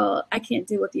like, well, I can't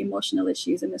deal with the emotional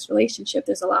issues in this relationship.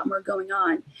 There's a lot more going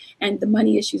on. And the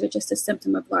money issues are just a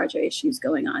symptom of larger issues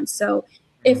going on. So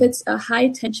if it's a high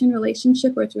tension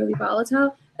relationship where it's really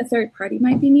volatile, a third party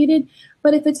might be needed.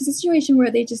 But if it's a situation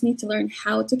where they just need to learn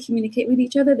how to communicate with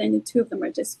each other, then the two of them are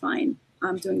just fine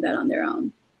doing that on their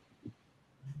own.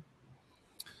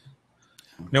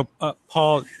 Now,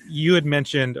 Paul, you had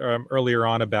mentioned earlier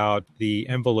on about the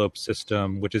envelope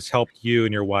system, which has helped you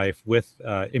and your wife with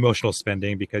emotional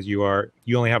spending because you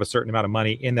only have a certain amount of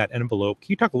money in that envelope. Can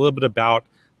you talk a little bit about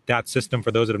that system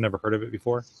for those that have never heard of it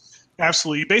before?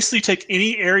 Absolutely. You basically take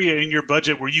any area in your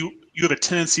budget where you have a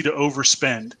tendency to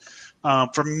overspend.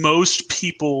 For most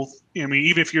people, even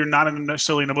if you're not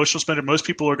necessarily an emotional spender, most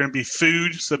people are going to be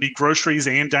food, so it'd be groceries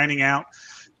and dining out.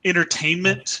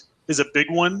 Entertainment is a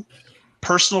big one.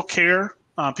 Personal care,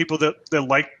 people that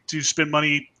like to spend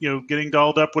money, getting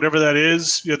dolled up, whatever that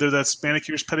is, whether that's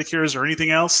manicures, pedicures, or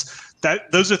anything else.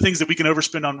 Those are things that we can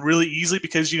overspend on really easily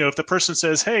because, if the person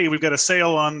says, hey, we've got a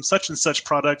sale on such and such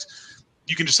product,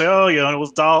 you can just say, oh, it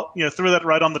was throw that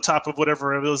right on the top of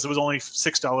whatever it was. It was only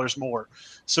 $6 more.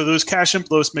 So those cash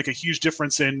envelopes make a huge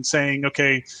difference in saying,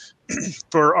 okay,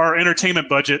 for our entertainment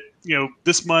budget,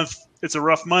 this month it's a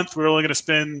rough month. We're only going to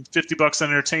spend $50 on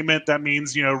entertainment. That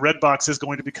means, Redbox is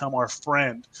going to become our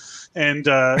friend. And,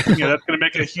 that's going to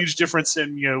make a huge difference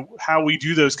in, how we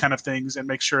do those kind of things and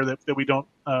make sure that we don't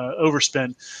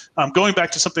overspend. Going back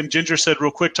to something Ginger said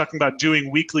real quick, talking about doing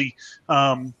weekly.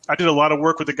 I did a lot of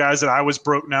work with the guys at I Was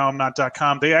Broke Now I'm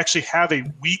Not.com. They actually have a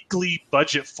weekly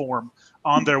budget form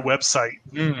on their website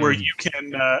where you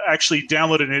can actually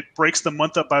download it, and it breaks the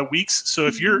month up by weeks. So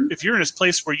if you're in a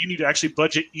place where you need to actually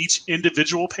budget each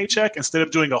individual paycheck instead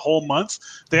of doing a whole month,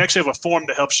 they actually have a form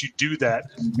that helps you do that,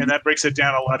 and that breaks it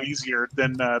down a lot easier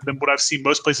than what I've seen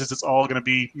most places. It's all going to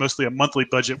be mostly a monthly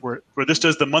budget where this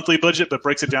does the monthly budget but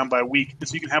breaks it down by week, and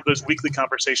so you can have those weekly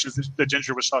conversations that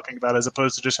Ginger was talking about as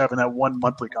opposed to just having that one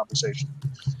monthly conversation.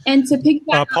 And to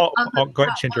piggyback, Paul, go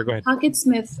ahead, Ginger, go ahead.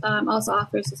 Pocketsmith also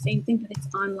offers the same thing, but it's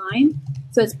online.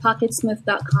 So it's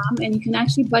pocketsmith.com, and you can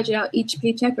actually budget out each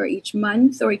paycheck or each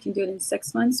month, or you can do it in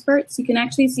 6 month spurts. You can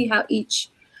actually see how each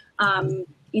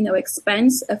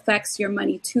expense affects your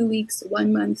money 2 weeks,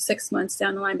 1 month, 6 months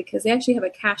down the line, because they actually have a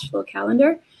cash flow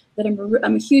calendar that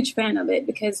I'm a huge fan of it,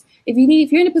 because if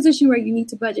you're in a position where you need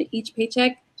to budget each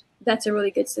paycheck, that's a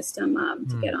really good system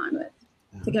to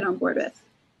get on board with.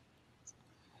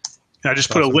 I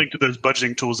just put a link to those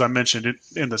budgeting tools I mentioned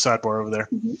in the sidebar over there.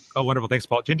 Oh, wonderful. Thanks,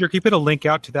 Paul. Ginger, can you put a link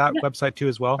out to that website too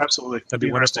as well? Absolutely. That'd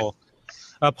be wonderful.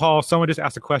 Paul, someone just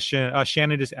asked a question.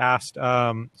 Shannon just asked,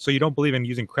 so you don't believe in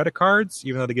using credit cards,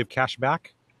 even though they give cash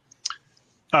back?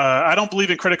 I don't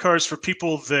believe in credit cards for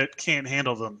people that can't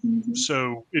handle them.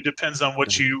 So it depends on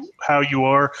how you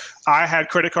are. I had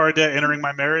credit card debt entering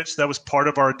my marriage. That was part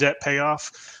of our debt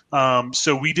payoff.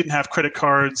 So we didn't have credit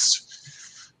cards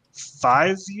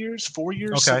 4 years,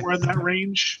 somewhere in that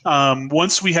range.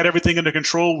 Once we had everything under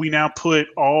control, we now put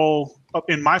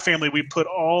in my family, we put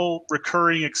all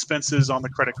recurring expenses on the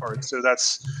credit card. So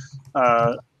that's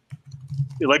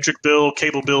electric bill,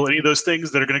 cable bill, any of those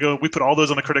things that are going to go, we put all those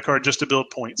on the credit card just to build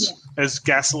points. As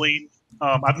gasoline,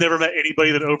 I've never met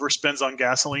anybody that overspends on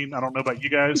gasoline. I don't know about you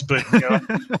guys, but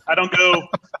I don't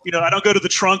go to the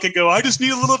trunk and go, I just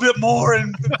need a little bit more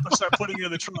and start putting it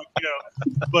in the trunk.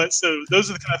 But so those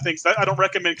are the kind of things that I don't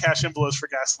recommend cash envelopes for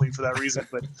gasoline for that reason.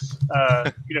 But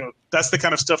that's the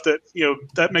kind of stuff that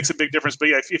that makes a big difference. But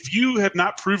yeah, if you have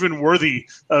not proven worthy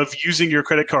of using your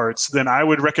credit cards, then I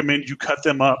would recommend you cut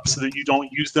them up so that you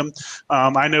don't use them.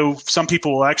 I know some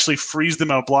people will actually freeze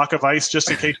them in a block of ice just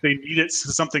in case they need it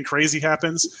so something crazy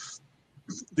happens.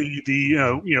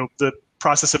 The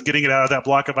process of getting it out of that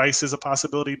block of ice is a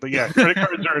possibility. But yeah, credit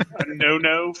cards are a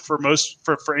no-no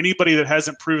for anybody that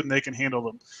hasn't proven they can handle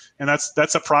them. And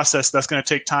that's a process that's going to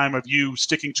take time of you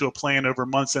sticking to a plan over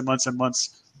months and months and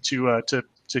months to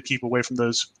keep away from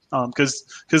those. Because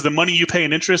the money you pay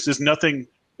in interest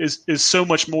is so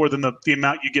much more than the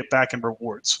amount you get back in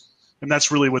rewards. And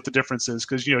that's really what the difference is,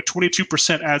 because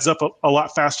 22% adds up a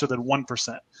lot faster than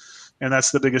 1%. And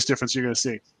that's the biggest difference you're going to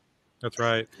see. That's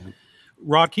right.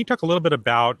 Rod, can you talk a little bit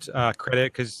about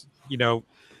credit? Because,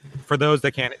 for those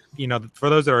that can't,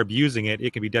 for those that are abusing it,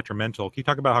 it can be detrimental. Can you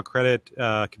talk about how credit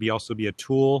can also be a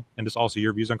tool, and just also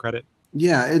your views on credit?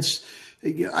 Yeah,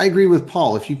 I agree with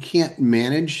Paul. If you can't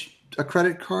manage a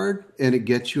credit card and it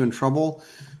gets you in trouble,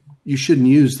 you shouldn't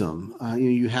use them.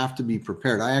 You have to be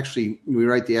prepared. We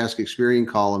write the Ask Experian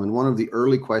column, and one of the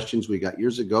early questions we got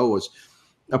years ago was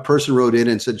a person wrote in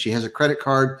and said she has a credit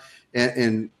card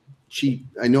and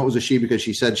I know it was a she because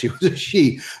she said she was a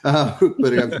she,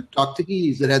 but I've talked to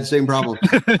he's that had the same problem.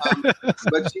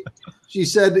 But she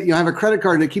said, I have a credit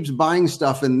card and it keeps buying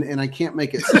stuff and I can't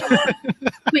make it stop.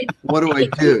 What do I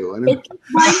do?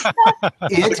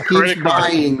 It keeps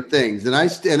buying things. And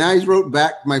I wrote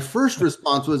back, my first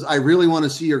response was, I really want to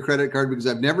see your credit card because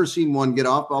I've never seen one get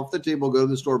off the table, go to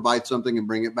the store, buy something and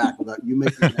bring it back without you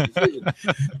making that decision.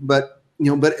 But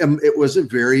it was a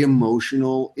very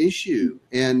emotional issue.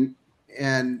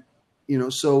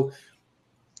 So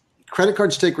credit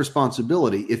cards take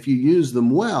responsibility. If you use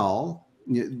them well,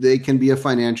 they can be a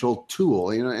financial tool.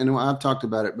 And I've talked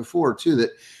about it before too,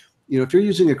 that, if you're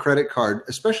using a credit card,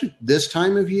 especially this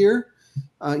time of year,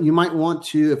 you might want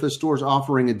to, if a store's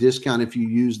offering a discount, if you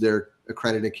use their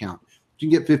credit account, you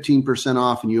can get 15%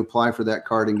 off and you apply for that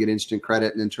card and get instant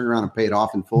credit and then turn around and pay it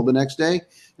off in full the next day.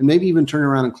 And maybe even turn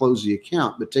around and close the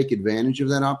account, but take advantage of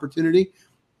that opportunity.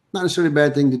 Not necessarily a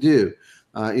bad thing to do.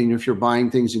 If you're buying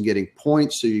things and getting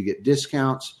points, so you get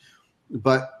discounts.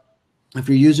 But if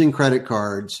you're using credit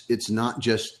cards, it's not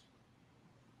just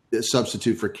a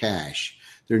substitute for cash.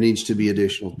 There needs to be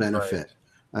additional benefit.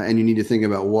 Right. And you need to think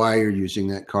about why you're using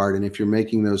that card. And if you're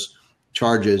making those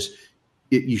charges,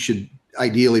 you should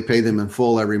ideally pay them in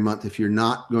full every month. If you're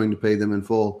not going to pay them in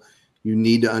full, you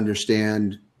need to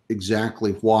understand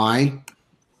exactly why,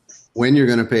 when you're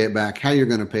going to pay it back, how you're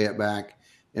going to pay it back,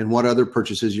 and what other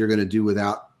purchases you're going to do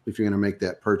if you're going to make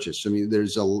that purchase. I mean,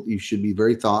 you should be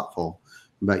very thoughtful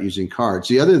about using cards.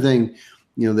 The other thing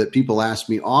that people ask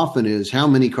me often is, how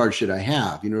many cards should I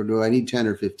have? Do I need 10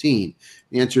 or 15?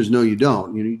 The answer is no, you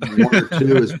don't. You need 1 or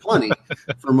 2 is plenty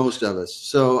for most of us.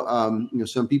 So,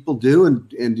 some people do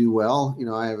and do well.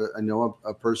 I know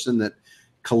a person that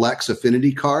collects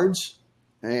affinity cards.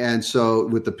 And so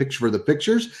with the picture for the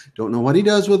pictures, don't know what he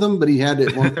does with them, but he had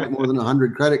at one point more than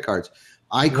 100 credit cards.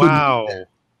 I couldn't. Wow.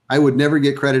 I would never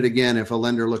get credit again if a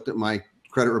lender looked at my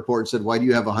credit report and said, why do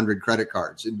you have 100 credit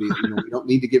cards? It'd be, we don't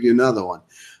need to give you another one.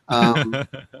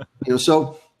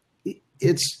 So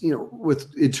it's,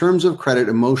 in terms of credit,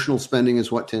 emotional spending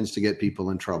is what tends to get people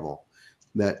in trouble.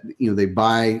 That, they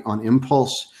buy on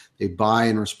impulse, they buy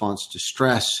in response to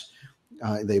stress,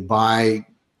 they buy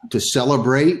to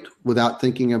celebrate without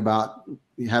thinking about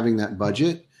having that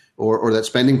budget or that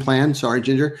spending plan. Sorry,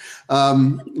 Ginger.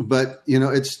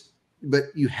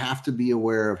 But you have to be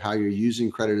aware of how you're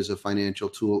using credit as a financial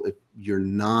tool. If you're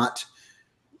not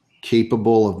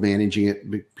capable of managing it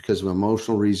because of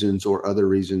emotional reasons or other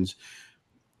reasons,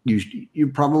 you're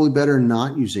probably better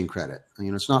not using credit.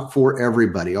 It's not for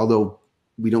everybody, although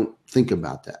we don't think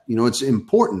about that. It's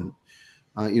important.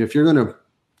 If you're going to,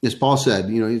 as Paul said,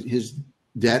 his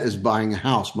debt is buying a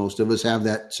house. Most of us have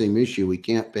that same issue. We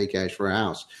can't pay cash for a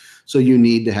house. So you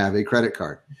need to have a credit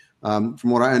card. From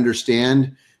what I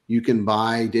understand, you can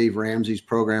buy Dave Ramsey's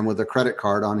program with a credit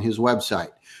card on his website.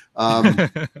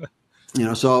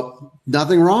 So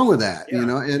nothing wrong with that,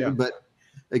 but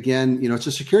again, it's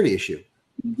a security issue,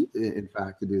 in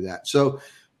fact, to do that. So,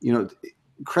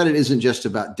 credit isn't just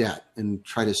about debt, and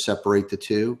try to separate the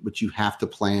two, but you have to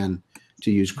plan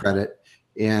to use credit.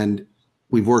 And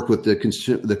we've worked with the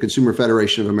Consumer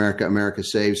Federation of America, America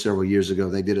Saves, several years ago.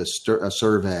 They did a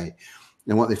survey,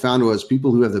 and what they found was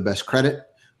people who have the best credit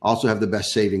also have the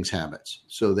best savings habits.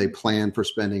 So they plan for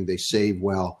spending, they save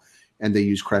well, and they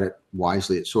use credit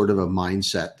wisely. It's sort of a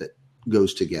mindset that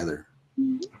goes together.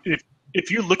 If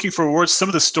you're looking for rewards, some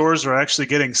of the stores are actually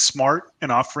getting smart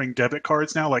and offering debit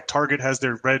cards now. Like Target has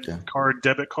their red card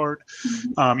debit card.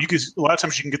 A lot of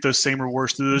times you can get those same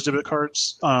rewards through those debit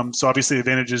cards. So obviously the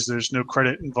advantage is there's no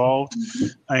credit involved,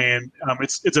 and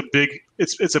it's a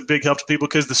big help to people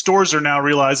because the stores are now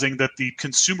realizing that the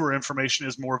consumer information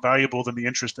is more valuable than the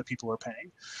interest that people are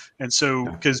paying, and so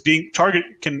because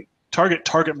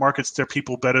Target markets their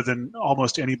people better than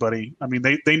almost anybody. I mean,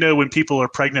 they know when people are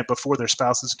pregnant before their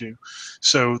spouses do.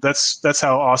 So that's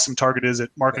how awesome Target is at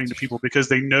marketing to people, because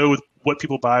they know what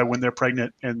people buy when they're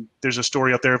pregnant. And there's a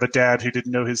story out there of a dad who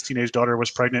didn't know his teenage daughter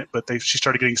was pregnant, but she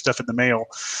started getting stuff in the mail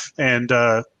and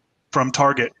from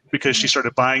Target because she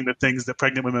started buying the things that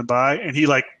pregnant women buy. And he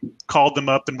called them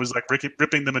up and was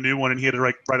ripping them a new one. And he had to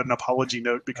write an apology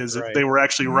note because they were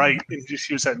actually right. And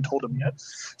she just hadn't told him yet.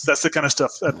 So that's the kind of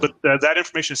stuff. But that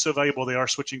information is so valuable. They are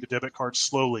switching to debit cards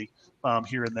slowly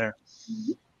here and there.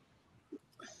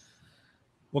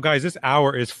 Well, guys, this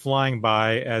hour is flying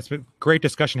by. It's been great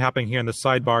discussion happening here in the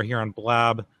sidebar here on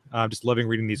Blab. I'm just loving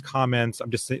reading these comments.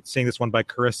 I'm just seeing this one by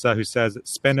Carissa, who says,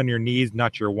 spend on your needs,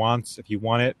 not your wants. If you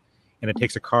want it and it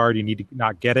takes a card, you need to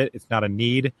not get it. It's not a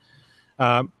need.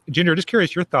 Ginger, just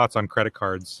curious, your thoughts on credit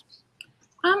cards.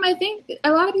 I think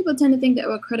a lot of people tend to think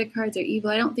that, credit cards are evil.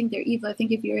 I don't think they're evil. I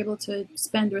think if you're able to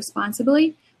spend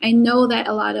responsibly, I know that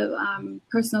a lot of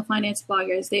personal finance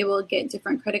bloggers, they will get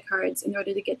different credit cards in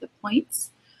order to get the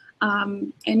points. I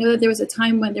know that there was a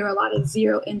time when there were a lot of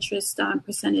zero interest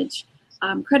percentage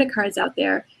credit cards out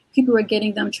there. People were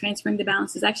getting them, transferring the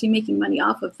balances, actually making money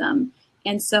off of them.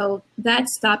 And so that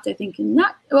stopped, I think,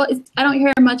 I don't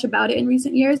hear much about it in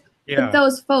recent years, but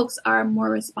those folks are more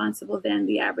responsible than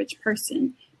the average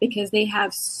person because they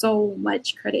have so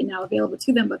much credit now available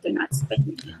to them, but they're not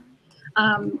spending it.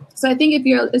 So I think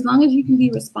as long as you can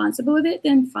be responsible with it,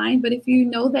 then fine. But if you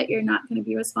know that you're not going to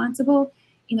be responsible,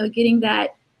 getting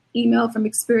that email from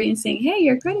Experian saying, hey,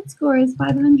 your credit score is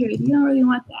 500. You don't really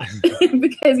want that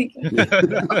because you can.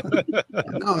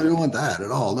 No, I don't want that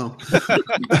at all. No.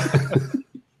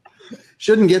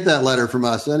 Shouldn't get that letter from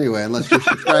us anyway, unless you're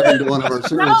subscribing to one of our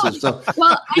services. No. So,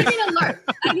 well, I get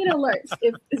alerts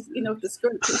if the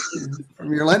score is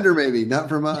from your lender, maybe not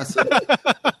from us.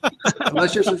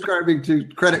 Unless you're subscribing to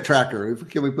Credit Tracker,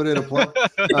 can we put in a plug?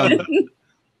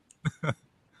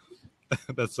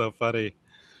 That's so funny.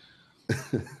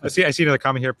 I see another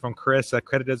comment here from Chris.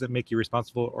 Credit doesn't make you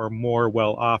responsible or more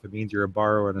well off. It means you're a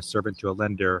borrower and a servant to a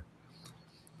lender.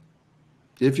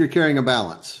 If you're carrying a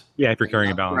balance. Yeah, if you're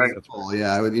carrying a balance. Right.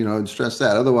 Yeah, I would stress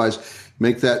that. Otherwise,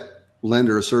 make that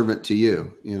lender a servant to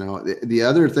you. The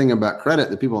other thing about credit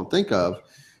that people don't think of,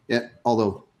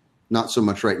 although not so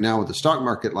much right now with the stock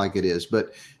market like it is,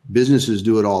 but businesses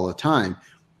do it all the time.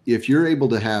 If you're able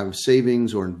to have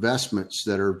savings or investments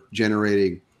that are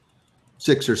generating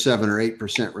 6 or 7 or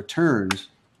 8% returns.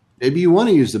 Maybe you want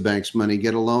to use the bank's money,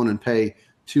 get a loan and pay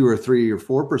 2 or 3 or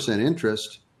 4%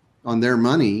 interest on their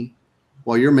money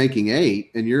while you're making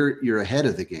 8, and you're ahead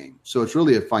of the game. So it's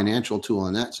really a financial tool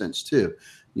in that sense too,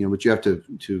 but you have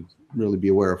to really be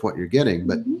aware of what you're getting.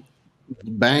 But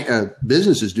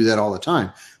businesses do that all the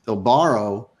time. They'll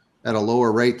borrow at a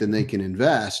lower rate than they can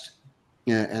invest,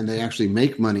 and they actually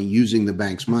make money using the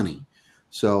bank's money.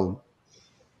 So,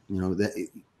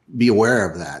 be aware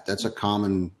of that. That's a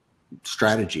common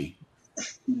strategy.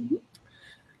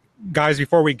 Guys,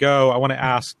 before we go, I want to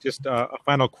ask just a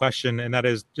final question, and that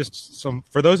is just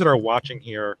for those that are watching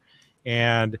here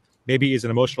and maybe is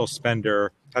an emotional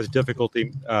spender, has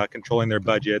difficulty controlling their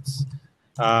budgets,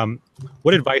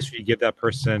 what advice would you give that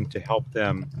person to help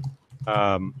them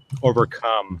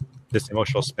overcome this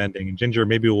emotional spending? And Ginger,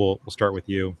 maybe we'll start with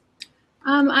you.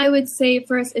 I would say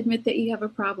first admit that you have a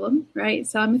problem, right?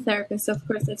 So I'm a therapist, so of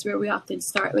course that's where we often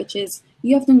start, which is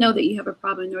you have to know that you have a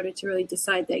problem in order to really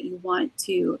decide that you want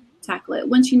to tackle it.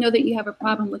 Once you know that you have a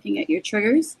problem, looking at your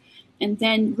triggers and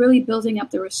then really building up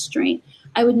the restraint.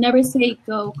 I would never say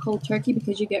go cold turkey,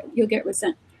 because you'll get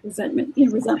resentment,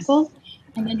 resentful.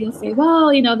 And then you'll say,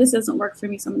 well, this doesn't work for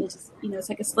me. So I'm going to just, it's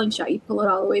like a slingshot. You pull it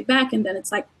all the way back, and then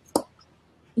it's like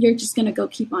you're just going to go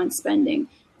keep on spending.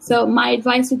 So my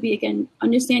advice would be, again,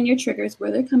 understand your triggers,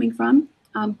 where they're coming from,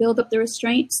 build up the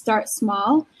restraint, start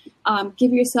small,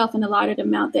 give yourself an allotted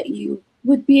amount that you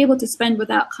would be able to spend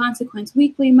without consequence,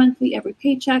 weekly, monthly, every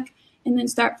paycheck, and then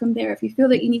start from there. If you feel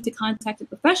that you need to contact a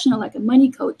professional like a money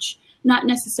coach, not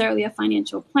necessarily a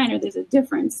financial planner, there's a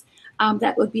difference,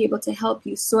 that would be able to help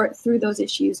you sort through those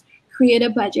issues, create a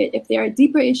budget. If there are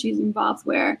deeper issues involved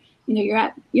where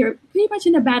you're pretty much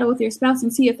in a battle with your spouse,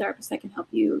 and see a therapist that can help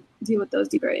you deal with those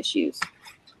deeper issues.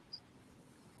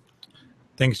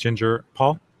 Thanks, Ginger.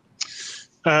 Paul?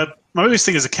 My biggest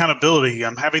thing is accountability.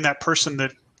 Having that person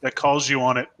that calls you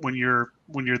on it when you're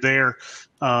there.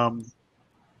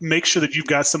 Make sure that you've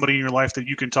got somebody in your life that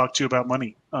you can talk to about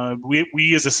money.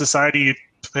 We as a society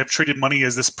have treated money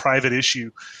as this private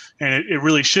issue, and it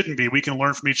really shouldn't be. We can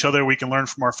learn from each other. We can learn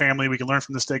from our family. We can learn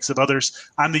from the mistakes of others.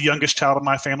 I'm the youngest child of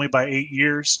my family by 8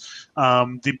 years.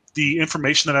 The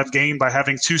information that I've gained by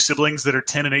having 2 siblings that are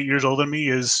 10 and 8 years older than me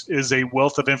is a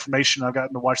wealth of information. I've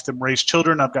gotten to watch them raise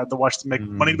children. I've gotten to watch them make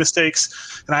money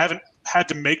mistakes, and I haven't had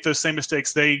to make those same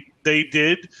mistakes they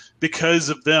did. Because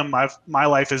of them, my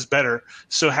life is better.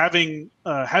 So having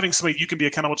somebody you can be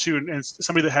accountable to, and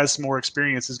somebody that has some more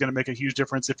experience, is going to make a huge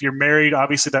difference. If you're married,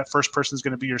 obviously that first person is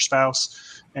going to be your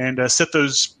spouse, and set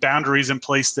those boundaries in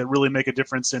place that really make a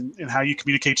difference in how you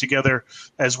communicate together,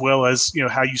 as well as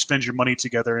how you spend your money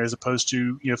together, as opposed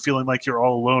to feeling like you're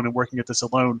all alone and working at this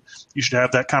alone. You should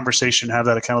have that conversation, have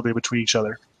that accountability between each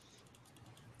other.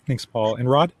 Thanks, Paul. And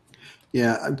Rod?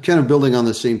 Yeah, I'm kind of building on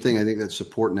the same thing. I think that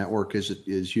support network is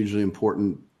hugely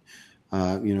important.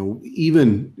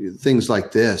 Even things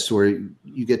like this, where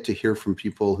you get to hear from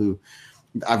people who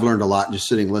I've learned a lot just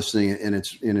sitting listening, and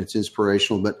it's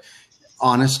inspirational. But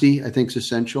honesty, I think, is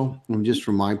essential. And just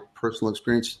from my personal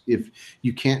experience, if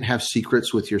you can't have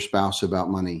secrets with your spouse about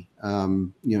money,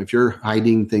 if you're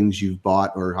hiding things you've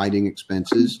bought or hiding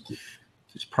expenses,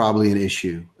 it's probably an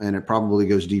issue, and it probably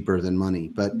goes deeper than money.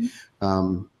 But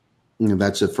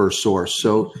that's a first source.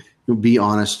 So be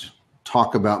honest,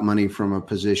 talk about money from a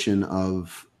position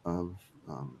of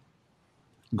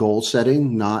goal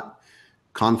setting, not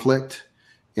conflict.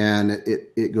 And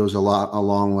it goes a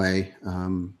long way.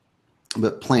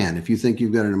 But plan. If you think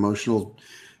you've got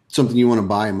something you want to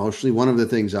buy emotionally, one of the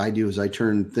things I do is I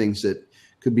turn things that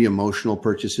could be emotional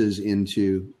purchases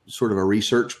into sort of a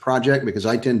research project, because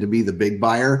I tend to be the big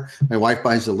buyer. My wife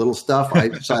buys the little stuff. I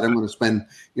decide I'm going to spend,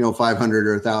 $500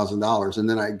 or $1,000. And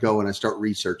then I go and I start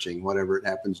researching whatever it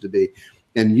happens to be.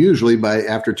 And usually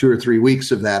after 2 or 3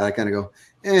 weeks of that, I kind of go,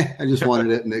 I just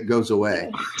wanted it, and it goes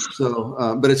away.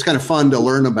 So, but it's kind of fun to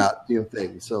learn about,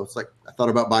 things. So it's like, I thought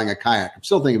about buying a kayak. I'm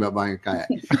still thinking about buying a kayak.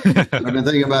 I've been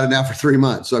thinking about it now for 3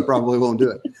 months, so I probably won't do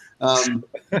it.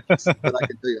 But I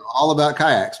can tell you all about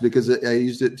kayaks, because I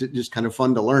used it to just kind of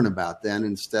fun to learn about then,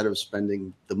 instead of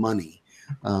spending the money,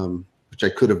 which I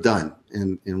could have done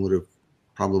and would have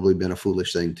probably been a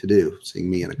foolish thing to do, seeing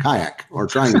me in a kayak or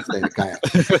trying to stay in a kayak.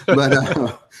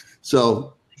 But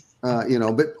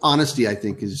but honesty, I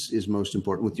think, is most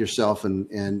important with yourself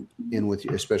and with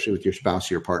you, especially with your spouse,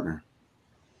 your partner.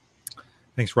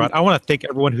 Thanks, Rod. I want to thank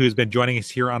everyone who's been joining us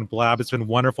here on Blab. It's been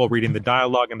wonderful reading the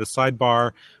dialogue and the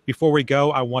sidebar. Before we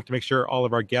go, I want to make sure all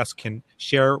of our guests can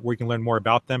share where you can learn more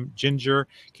about them. Ginger,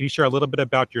 can you share a little bit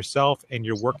about yourself and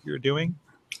your work you're doing?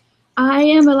 I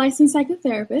am a licensed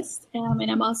psychotherapist,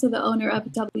 and I'm also the owner of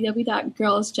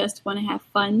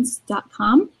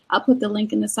www.girlsjustwannahavefunds.com. I'll put the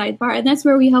link in the sidebar, and that's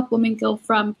where we help women go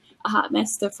from a hot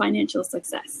mess to financial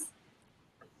success.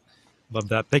 Love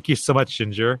that. Thank you so much,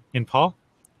 Ginger. And Paul?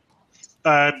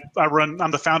 I'm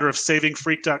the founder of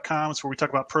savingfreak.com. It's where we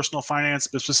talk about personal finance,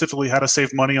 but specifically how to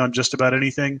save money on just about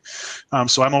anything.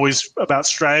 So I'm always about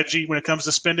strategy when it comes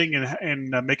to spending and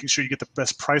making sure you get the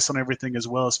best price on everything as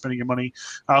well as spending your money.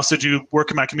 I also do work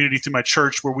in my community through my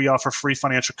church where we offer free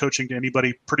financial coaching to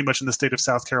anybody pretty much in the state of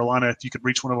South Carolina. If you could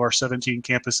reach one of our 17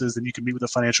 campuses, then you can meet with a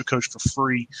financial coach for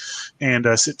free and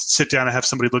sit down and have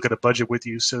somebody look at a budget with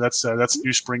you. So that's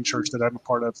New Spring Church that I'm a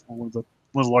part of, one of the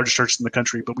largest churches in the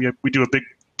country, but we do a big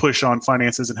push on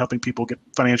finances and helping people get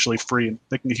financially free and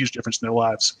making a huge difference in their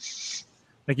lives.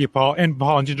 Thank you, Paul. And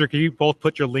Paul and Ginger, can you both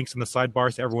put your links in the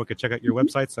sidebar so everyone can check out your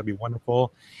websites? That'd be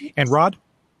wonderful. And Rod?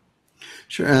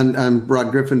 Sure. And I'm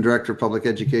Rod Griffin, Director of Public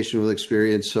Education with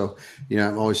Experian. So,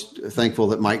 I'm always thankful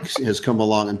that Mike has come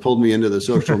along and pulled me into the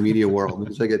social media world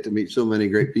because I get to meet so many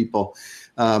great people.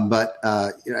 And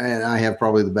I have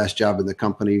probably the best job in the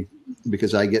company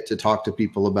because I get to talk to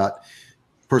people about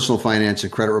personal finance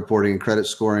and credit reporting and credit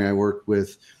scoring. I work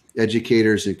with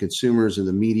educators and consumers and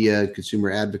the media, consumer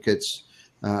advocates,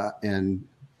 and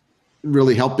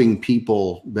really helping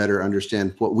people better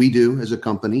understand what we do as a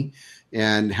company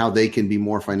and how they can be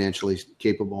more financially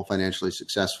capable, financially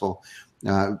successful.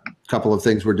 A couple of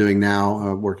things we're doing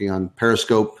now, working on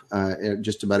Periscope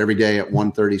just about every day at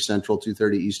 1:30 Central,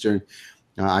 2:30 Eastern.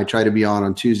 I try to be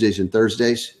on Tuesdays and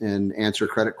Thursdays and answer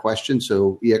credit questions.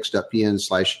 So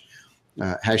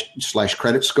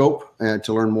ex.pn/credit scope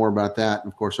to learn more about that.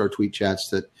 And of course, our tweet chats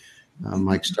that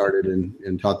Mike started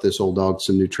and taught this old dog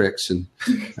some new tricks and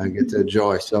get to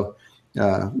enjoy. So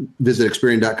visit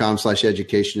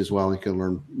Experian.com/education as well. You can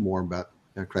learn more about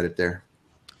credit there.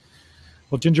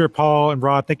 Well, Ginger, Paul, and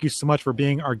Rod, thank you so much for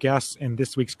being our guests in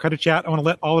this week's Credit Chat. I want to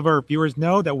let all of our viewers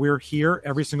know that we're here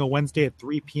every single Wednesday at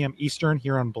 3 p.m. Eastern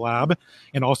here on Blab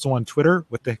and also on Twitter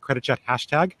with the Credit Chat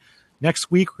hashtag.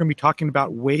 Next week, we're going to be talking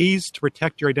about ways to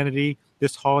protect your identity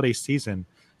this holiday season.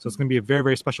 So it's going to be a very,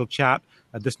 very special chat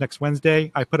this next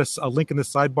Wednesday. I put a link in the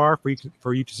sidebar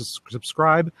for you to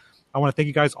subscribe. I want to thank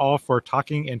you guys all for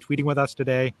talking and tweeting with us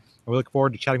today. And we look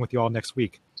forward to chatting with you all next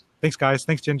week. Thanks, guys.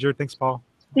 Thanks, Ginger. Thanks, Paul.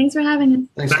 Thanks for having us.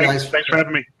 Thanks, guys. Thanks for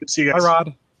having me. Good to see you guys. Bye,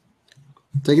 Rod.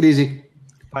 Take it easy.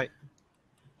 Bye.